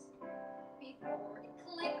 others before it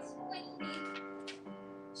clicked with me.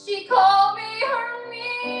 She called me her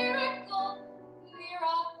miracle,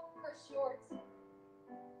 Mira for short. And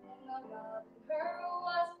the love in her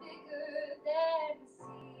was bigger than the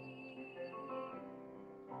sea.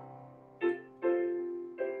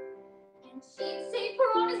 And she'd say,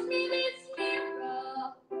 promise me this,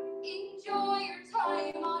 Mira, enjoy your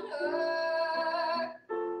time on earth.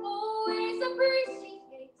 Always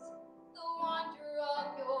appreciate the wonder of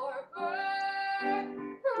your birth.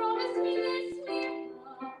 Promise me this,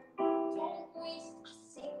 Mira, don't waste a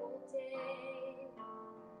single day.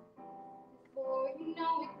 Before you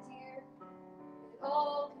know it, dear, it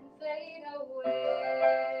all can fade away.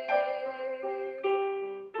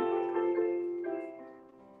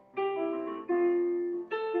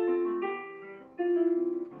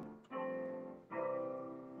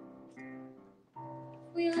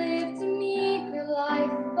 We lived a meager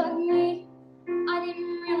life, but me, I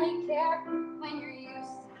didn't really care. When you're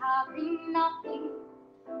used to having nothing,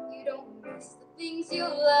 you don't miss the things you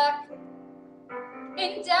lack.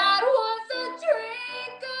 And Dad was a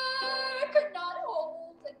drinker, could not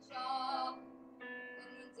hold a job. And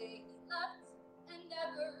one day he left and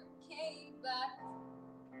never came back.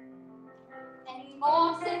 And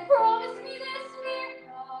Mom said, promise me this,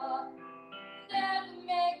 Mira, never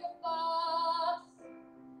make a fuss.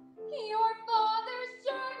 Your father's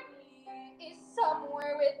journey is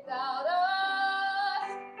somewhere without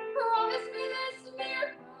us. Promise me this,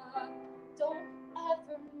 Mira, don't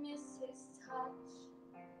ever miss his touch.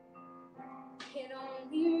 It only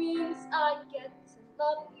means I get to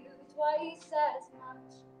love you twice as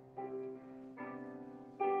much.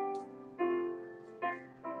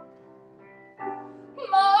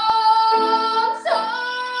 Mom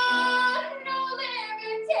taught no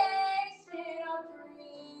limitation of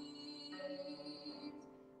dreams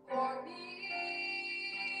for me,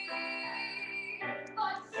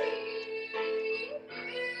 but she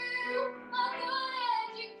knew a good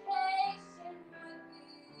education would be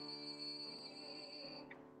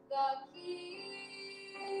the key.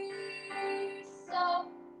 So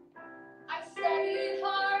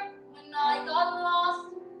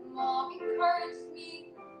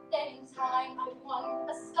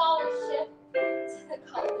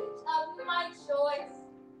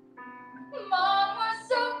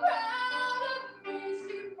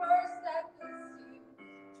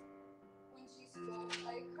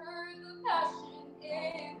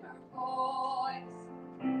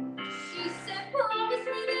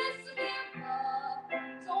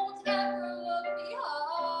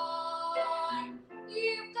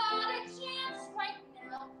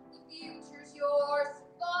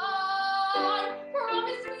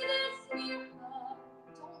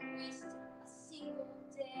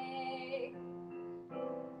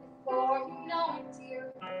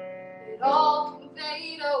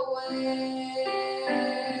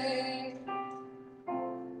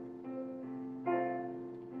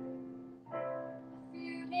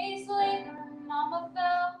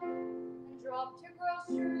to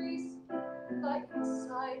groceries, but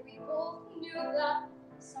inside we both knew that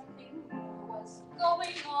something was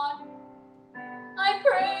going on. I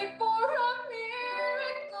prayed for a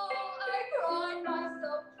miracle, I cried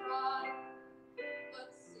myself dry, but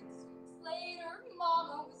 6 weeks later,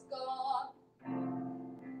 Mama was gone.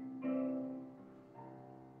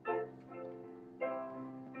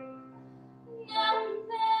 Now and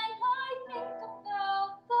then I think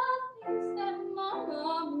about the things that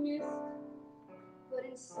Mama missed, but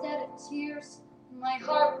instead of tears, my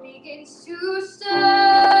heart begins to stir.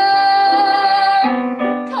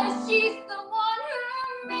 'Cause she's the one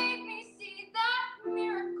who made me see that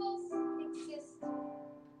miracles exist.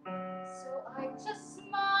 So I just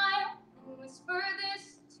smile and whisper this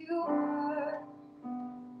to her.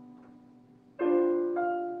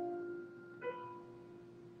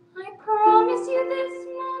 I promise you this,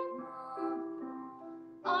 Mama,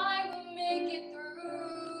 I will make it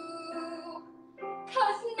through.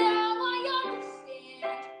 'Cause now I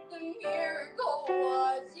understand the miracle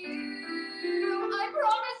was you. I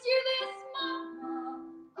promise you this, Mama,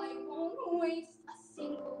 I won't waste a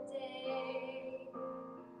single day.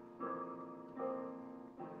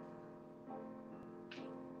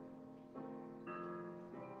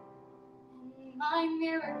 And my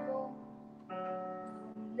miracle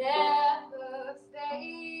will never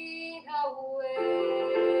fade away.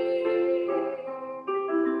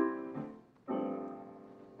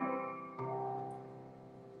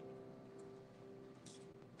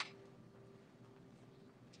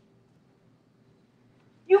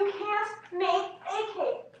 You can't make a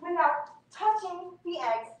cake without touching the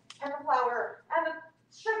eggs and the flour and the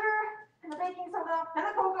sugar and the baking soda and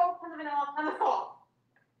the cocoa and the vanilla and the salt.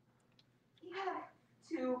 You have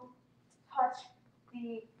to touch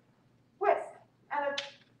the whisk and the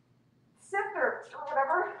sifter or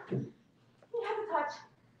whatever. You have to touch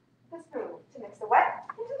the spoon to mix the wet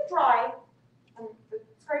into the dry and the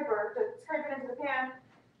scraper to scrape it into the pan.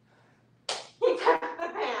 You touch the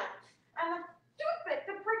pan and the toothpick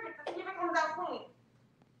to prick it to see if it comes out clean.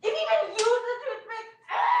 If you even use the toothpick,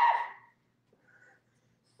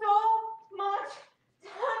 so much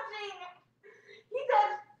touching. He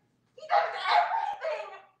does everything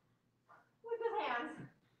with his hands.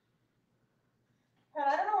 And I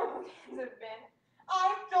don't know where those hands have been. I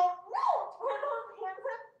don't know where those hands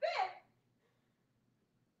have been.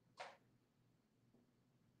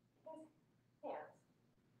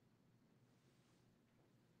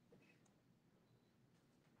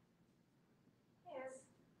 His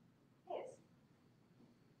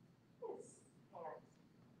hands.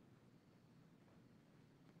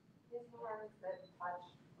 His hands that touch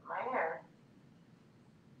my hair.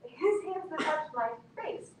 His hands that touch my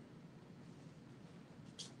face.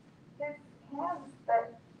 His hands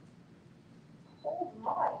that hold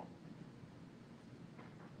mine.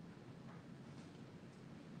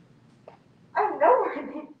 I know where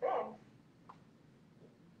they've been.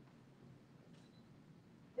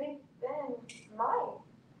 They've been my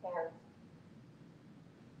hands.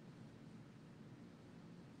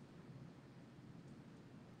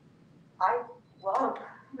 I love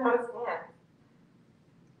those hands.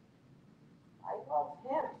 I love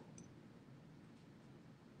him.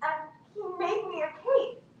 And he made me a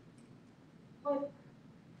cake with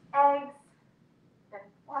eggs and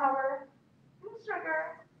flour and sugar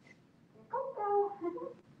and cocoa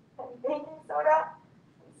and baking soda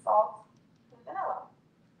and salt and vanilla.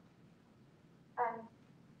 And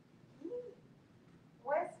he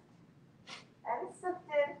whisked and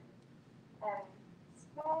sifted and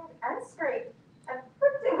spooned and scraped and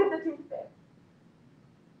pricked it with a toothpick.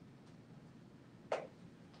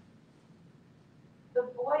 The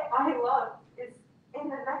boy I love is in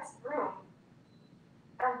the next room,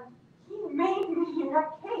 and he made me a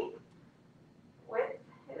cake with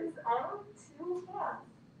his own 2 hands.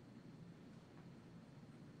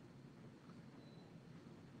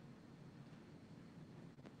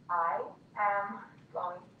 I am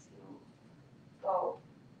going to go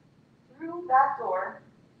through that door,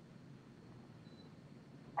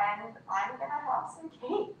 and I'm gonna have some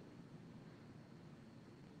cake.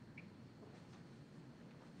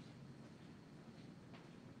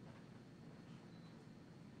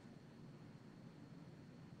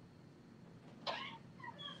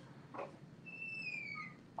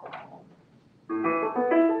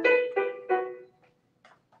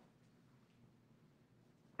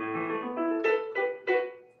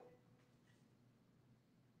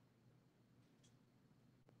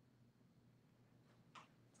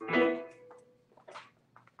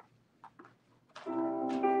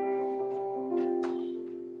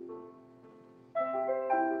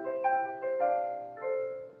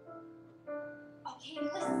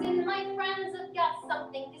 and my friends have got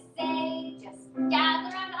something to say. Just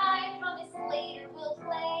gather and I promise later we'll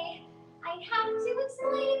play. I have to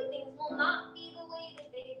explain things will not be the way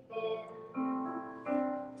that they've been.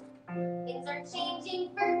 Things are changing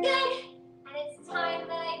for good, and it's time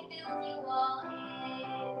that I fill you all in.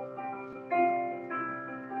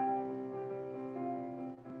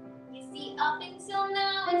 You see, up until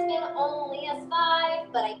now it's been only us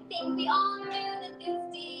five, but I think we all knew that this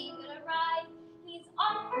day would arrive. He's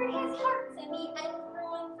offered his heart to me, and for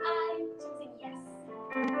once I've chosen yes.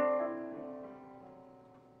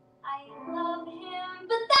 I love him,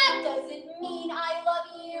 but that doesn't mean I love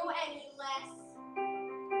you any less.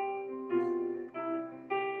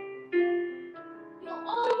 You'll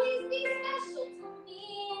always be special to me.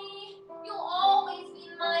 You'll always be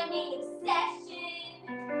my main obsession.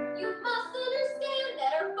 You must understand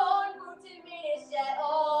that our bond won't diminish at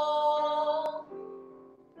all.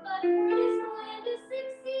 But for this plan to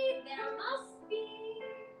succeed, there must be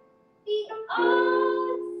the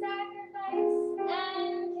odd sacrifice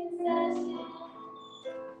and concession.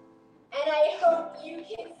 And I hope you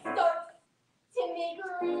can start to make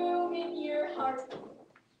room in your heart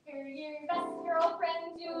for your best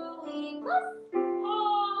girlfriend, Julie, plus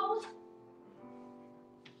Paul.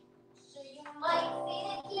 Sure, you might say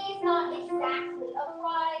that he's not exactly a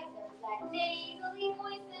bride. There's that nasally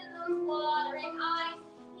voice and those watering eyes.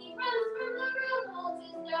 He runs from the room, holds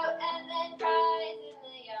his throat, and then cries in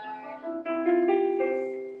the yard.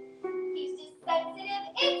 He's just sensitive,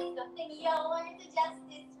 it's something you'll learn to just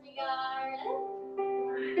disregard.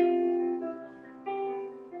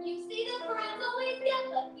 You see, the friends always get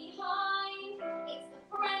left behind. It's the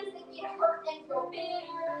friends that get hurt and grow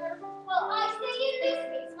bitter. Well, I say in this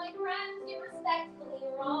case, my friends, you're respectfully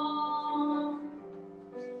wrong.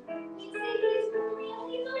 You say he's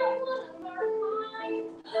really not one of our kind.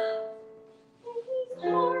 And he's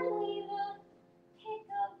hardly the pick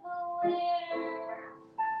of the litter.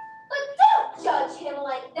 But don't judge him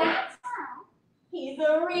like that. He's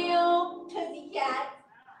a real pussycat.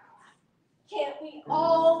 Can't we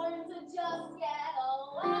all learn to just get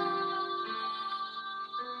along?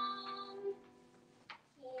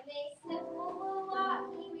 He may slip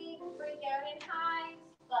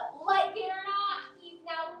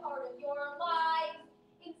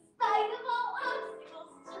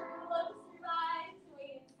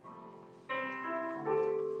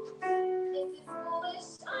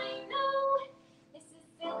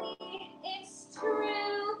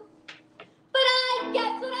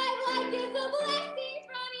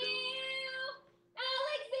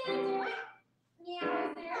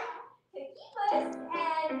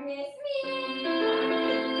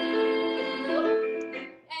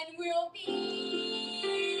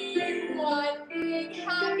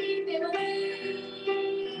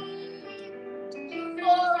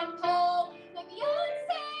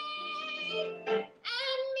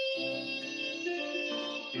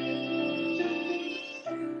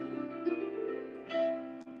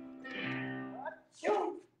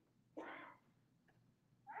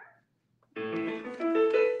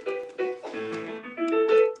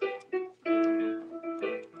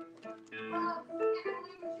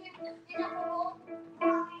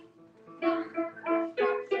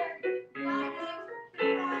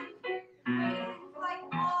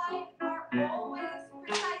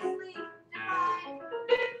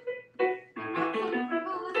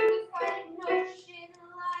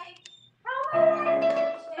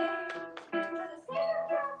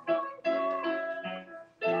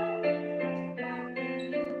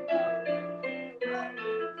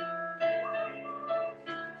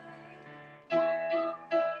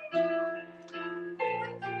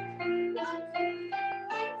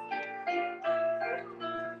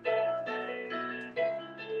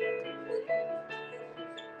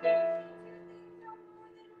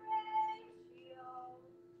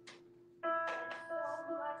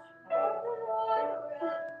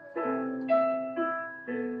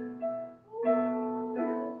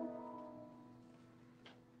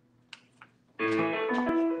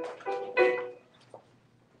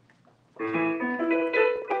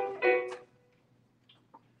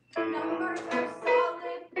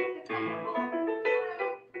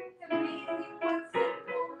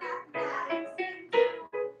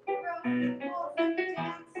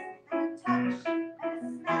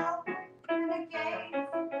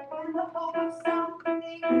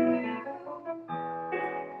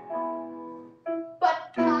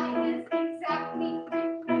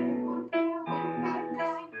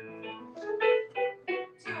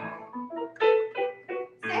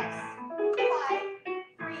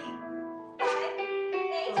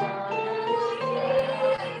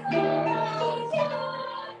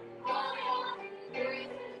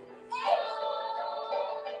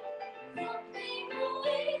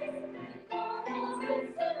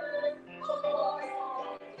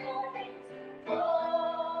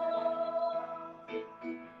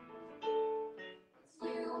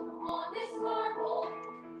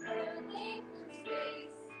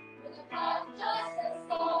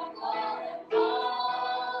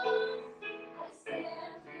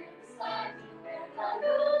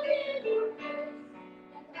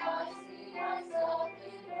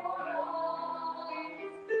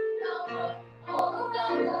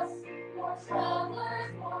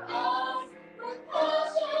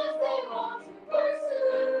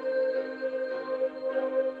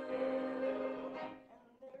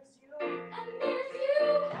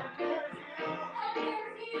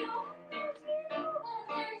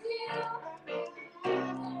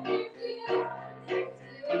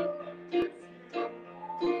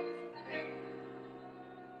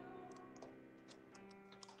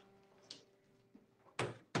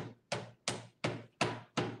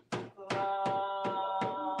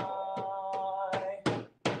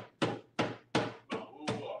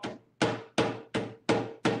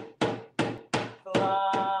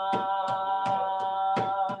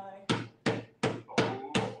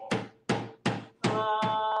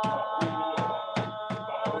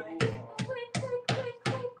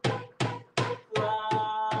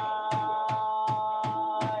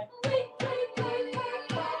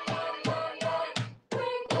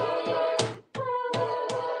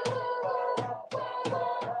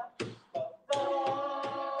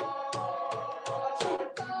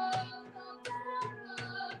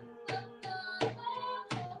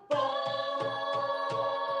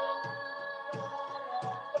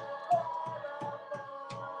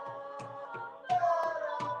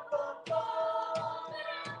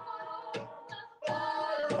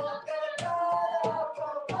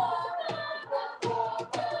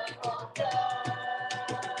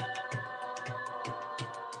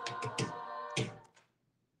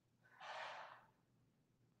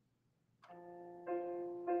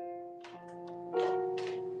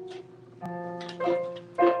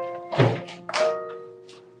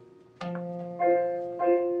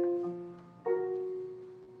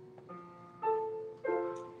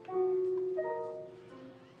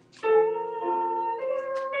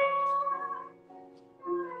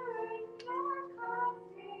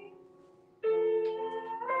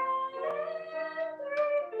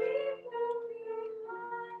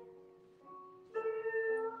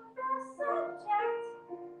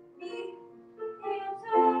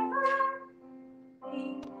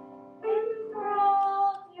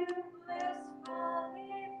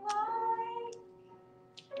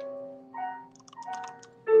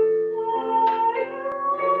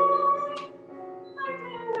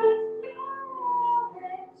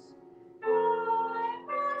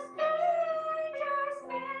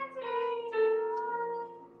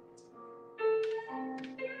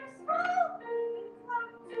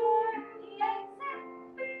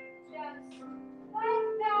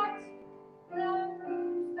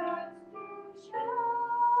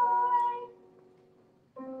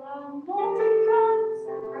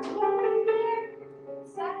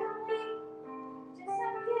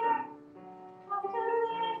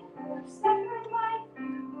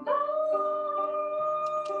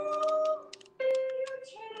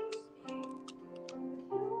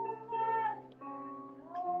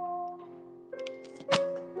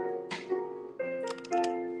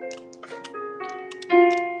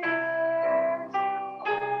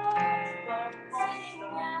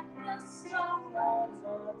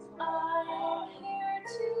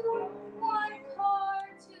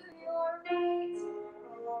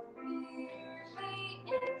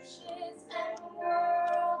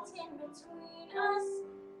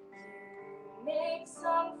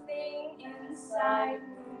light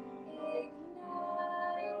ignite.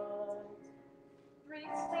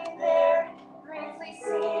 Briefly there, briefly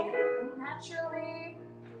seen, naturally,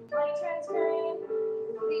 light turns green.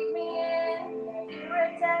 Leave me in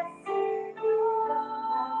iridescent glow.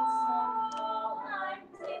 I'm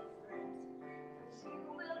different, but you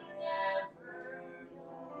will never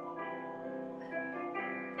know.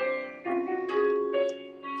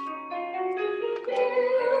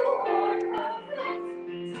 You are perfect,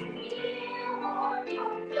 to me you are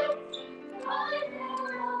perfect. I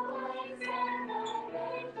neuralize and I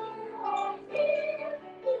make you all feel.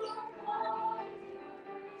 You are kind,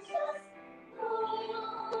 you are gracious,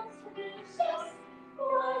 loyal, tenacious.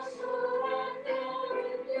 Why should I care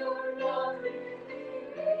if you're not really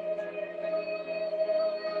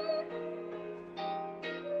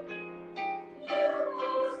you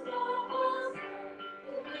post the monster,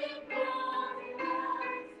 you make me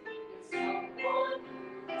relax. You're someone who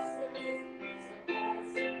listens, supports,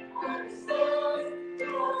 understands.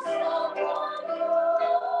 You're someone who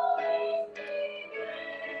always be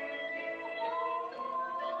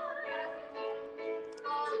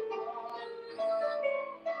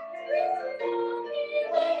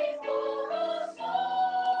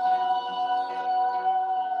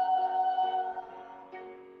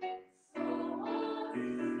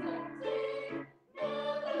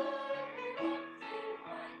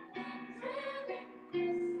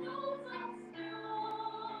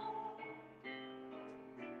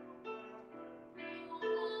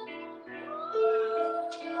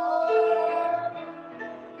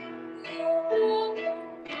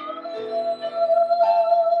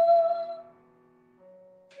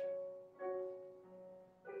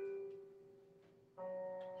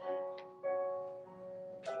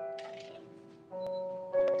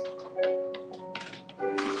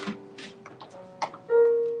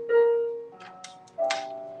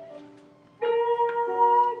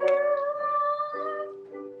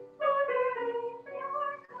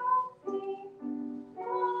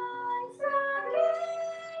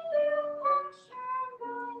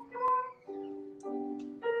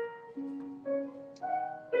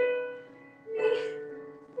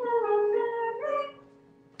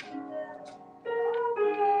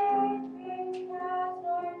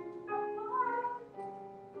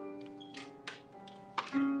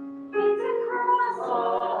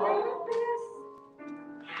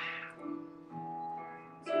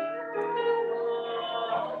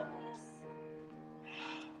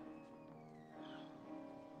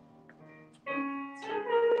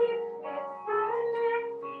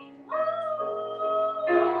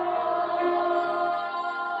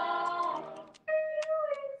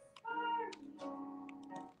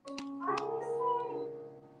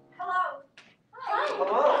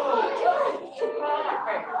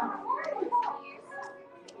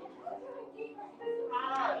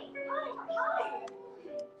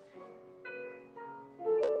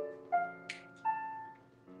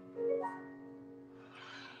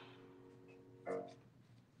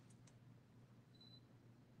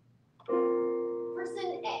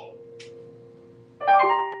Person A.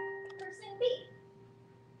 Person B.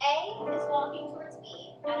 A is walking towards B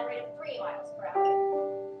at a rate of 3 miles per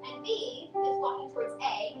hour. And B is walking towards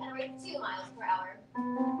A at a rate of 2 miles per hour.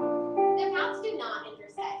 Their paths do not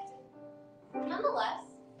intersect. Nonetheless,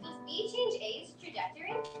 does B change A's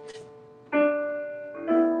trajectory?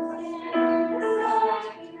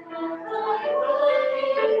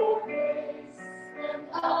 And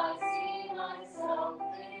I see myself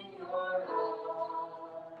in your eyes.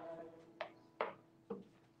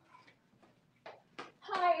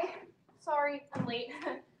 Hi. Sorry, I'm late.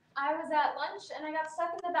 I was at lunch and I got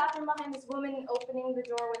stuck in the bathroom behind this woman opening the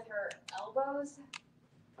door with her elbows.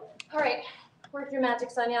 All right, work your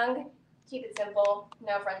magic, Sun Young. Keep it simple,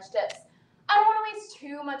 no French tips. I don't want to waste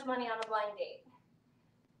too much money on a blind date.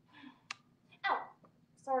 Ow,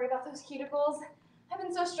 sorry about those cuticles. I've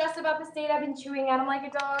been so stressed about this date, I've been chewing at them like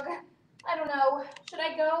a dog. I don't know, should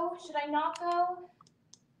I go? Should I not go?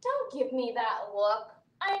 Don't give me that look.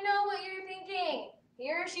 I know what you're thinking.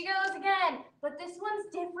 Here she goes again, but this one's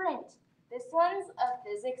different. This one's a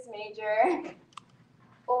physics major.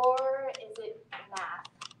 Or is it math?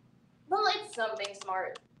 Well, it's something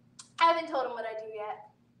smart. I haven't told him what I do yet.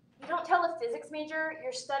 You don't tell a physics major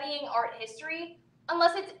you're studying art history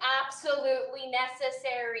unless it's absolutely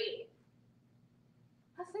necessary.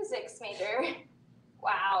 A physics major?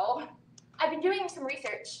 Wow. I've been doing some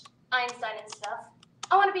research, Einstein and stuff.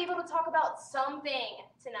 I want to be able to talk about something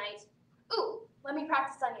tonight. Ooh, let me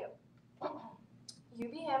practice on you. You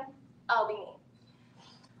be him, I'll be me.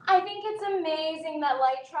 I think it's amazing that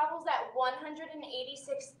light travels at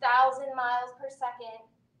 186,000 miles per second,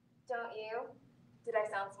 don't you? Did I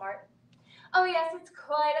sound smart? Oh yes, it's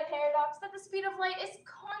quite a paradox that the speed of light is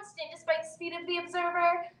constant despite the speed of the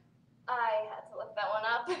observer. I had to look that one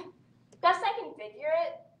up. Best I can figure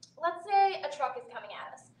it, let's say a truck is coming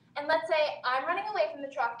at us. And let's say I'm running away from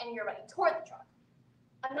the truck and you're running toward the truck.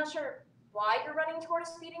 I'm not sure why you're running toward a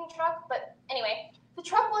speeding truck, but anyway, the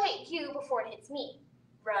truck will hit you before it hits me,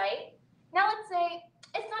 right? Now let's say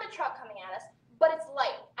it's not a truck coming at us, but it's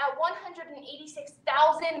light at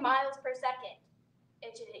 186,000 miles per second.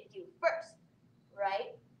 It should hit you first,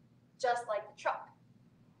 right? Just like the truck.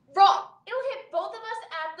 Wrong! It'll hit both of us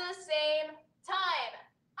at the same time.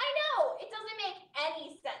 I know, it doesn't make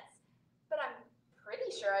any sense, but I'm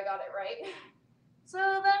pretty sure I got it right.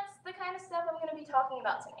 So that's the kind of stuff I'm going to be talking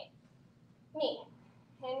about tonight. Me,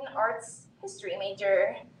 an arts history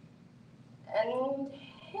major, and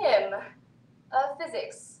him, a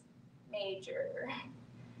physics major.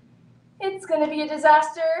 It's going to be a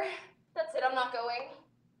disaster. That's it, I'm not going.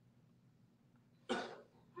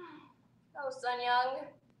 Oh, Sun Young,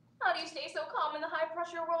 how do you stay so calm in the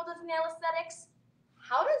high-pressure world of nail aesthetics?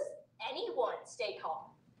 How does anyone stay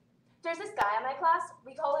calm? There's this guy in my class,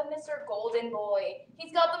 we call him Mr. Golden Boy.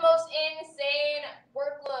 He's got the most insane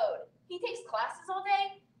workload. He takes classes all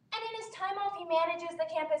day, and in his time off, he manages the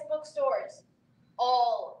campus bookstores.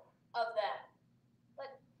 All of them.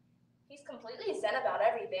 But he's completely zen about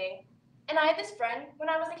everything. And I had this friend when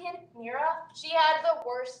I was a kid, Mira. She had the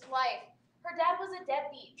worst life. Her dad was a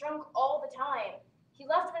deadbeat, drunk all the time. He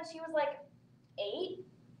left when she was like 8,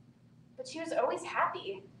 but she was always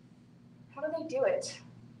happy. How do they do it?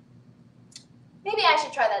 Maybe I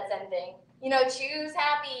should try that Zen thing. You know, choose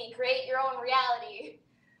happy, create your own reality.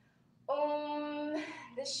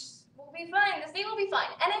 This will be fine. This day will be fine.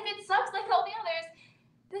 And if it sucks like all the others,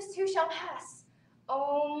 this too shall pass.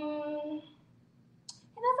 And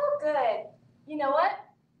that felt good. You know what?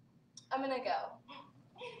 I'm gonna go.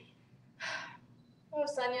 Oh,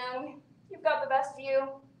 Sun Young, you've got the best view.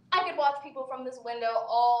 I could watch people from this window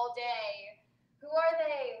all day. Who are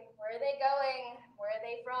they? Where are they going? Where are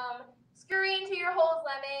they from? Scurry into your holes,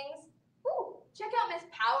 lemmings. Ooh, check out Miss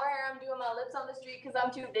Power Hair. I'm doing my lips on the street because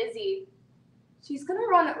I'm too busy. She's gonna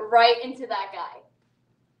run right into that guy.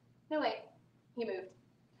 No, wait, he moved.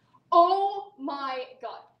 Oh my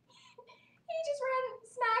God. He just ran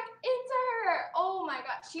smack into her. Oh my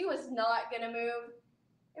God, she was not gonna move.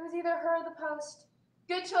 It was either her or the post.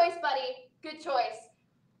 Good choice, buddy. Good choice.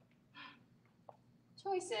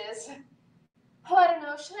 Choices. Oh, I don't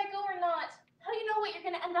know. Should I go or not? How do you know what you're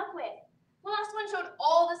going to end up with? The last one showed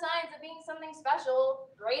all the signs of being something special.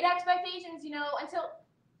 Great expectations, until...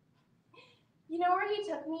 You know where he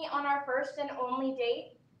took me on our first and only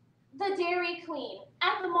date? The Dairy Queen,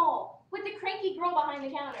 at the mall, with the cranky girl behind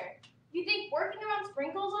the counter. You think working around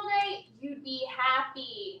sprinkles all day, you'd be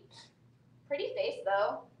happy. Pretty face,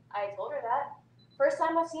 though. I told her that. First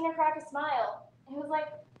time I've seen her crack a smile. It was like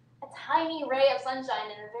a tiny ray of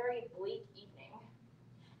sunshine in a very bleak evening.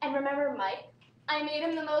 And remember Mike? I made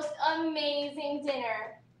him the most amazing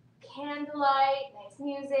dinner. Candlelight, nice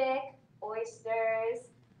music,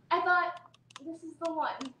 oysters. I thought, this is the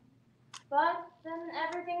one. But then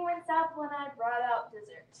everything went south when I brought out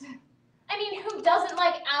dessert. I mean, who doesn't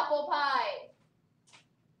like apple pie?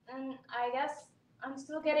 And I guess I'm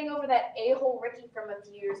still getting over that a-hole Ricky from a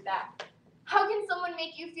few years back. How can someone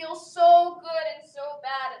make you feel so good and so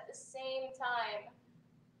bad at the same time?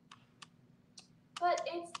 But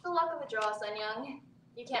it's the luck of the draw, Sun Young.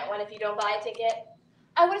 You can't win if you don't buy a ticket.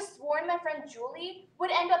 I would have sworn my friend Julie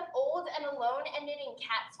would end up old and alone and knitting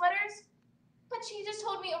cat sweaters, but she just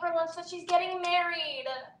told me over lunch that she's getting married.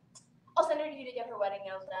 I'll send her to you to get her wedding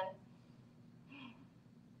nails done.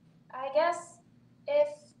 I guess if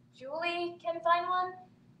Julie can find one,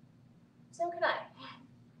 so can I.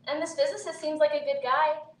 And this physicist seems like a good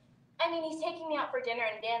guy. I mean, he's taking me out for dinner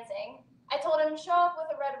and dancing. I told him, show up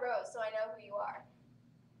with a red rose so I know who you are.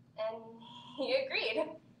 And he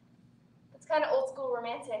agreed. It's kind of old school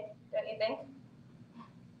romantic, don't you think?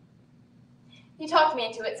 You talked me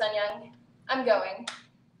into it, Sun Young. I'm going.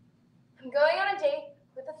 I'm going on a date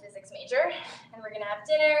with a physics major, and we're going to have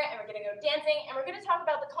dinner, and we're going to go dancing, and we're going to talk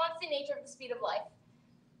about the constant nature of the speed of life.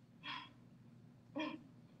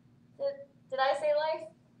 Did I say life?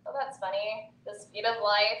 Oh, that's funny. The speed of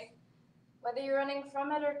life. Whether you're running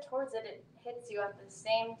from it or towards it, it hits you at the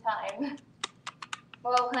same time.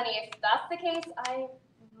 Well, honey, if that's the case, I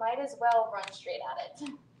might as well run straight at it.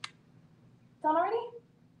 Done already?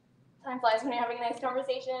 Time flies when you're having a nice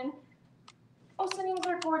conversation. Oh, sunnies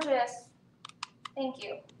are gorgeous. Thank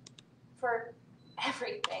you for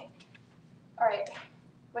everything. All right,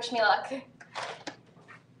 wish me luck.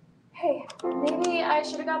 Hey, maybe I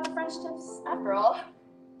should have got the French tips after all.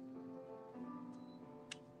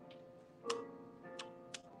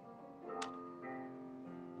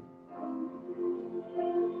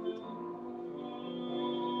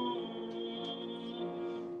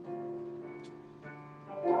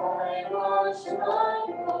 I wash my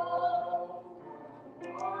bow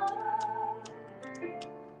in water.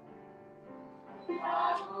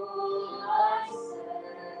 How will I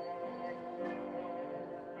sail?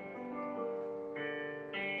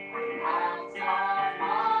 Hands on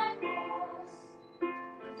my horse,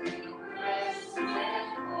 through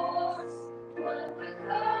Christmas course, what the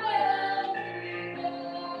current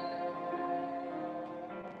began.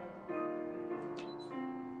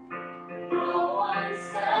 No one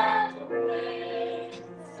said the winds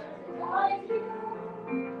and guide you.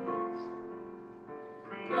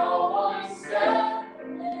 No one said the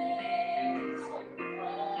names of your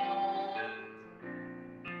friends.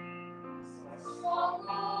 So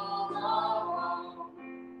stumbled along,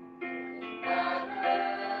 better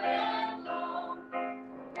and long,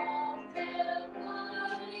 along the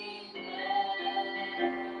bloody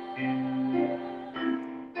land.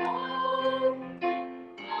 I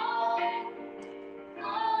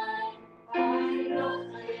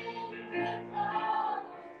nothing without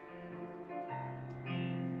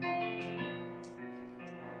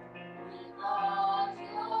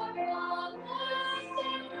your promise.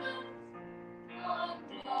 I'm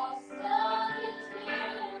lost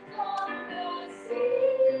additive on the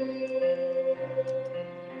sea.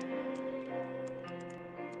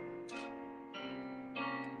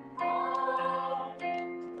 Oh,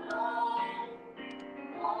 no.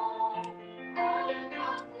 I'm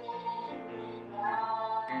nothing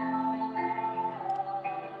without.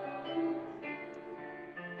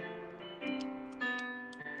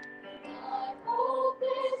 I hope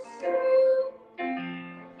it's true.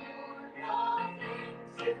 You're nothing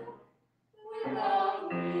too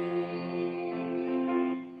without me.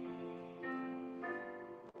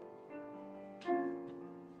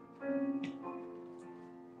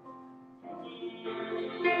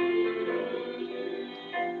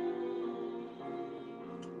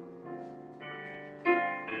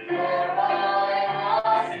 There I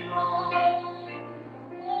was lying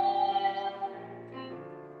there,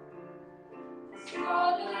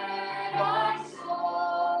 struggling I saw.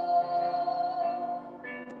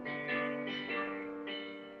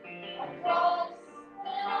 I cross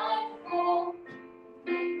and I fall,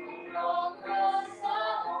 make no progress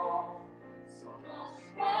at all. So much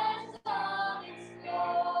went unexplored.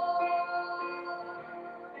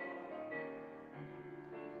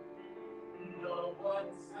 No one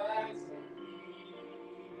says to me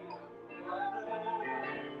the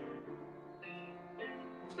weather.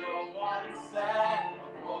 No one said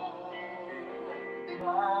a word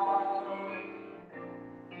about.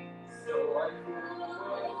 So I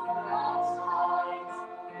flew with my tides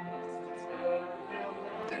into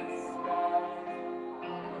turbulent skies. I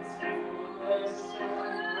was foolish and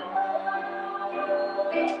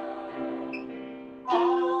proud.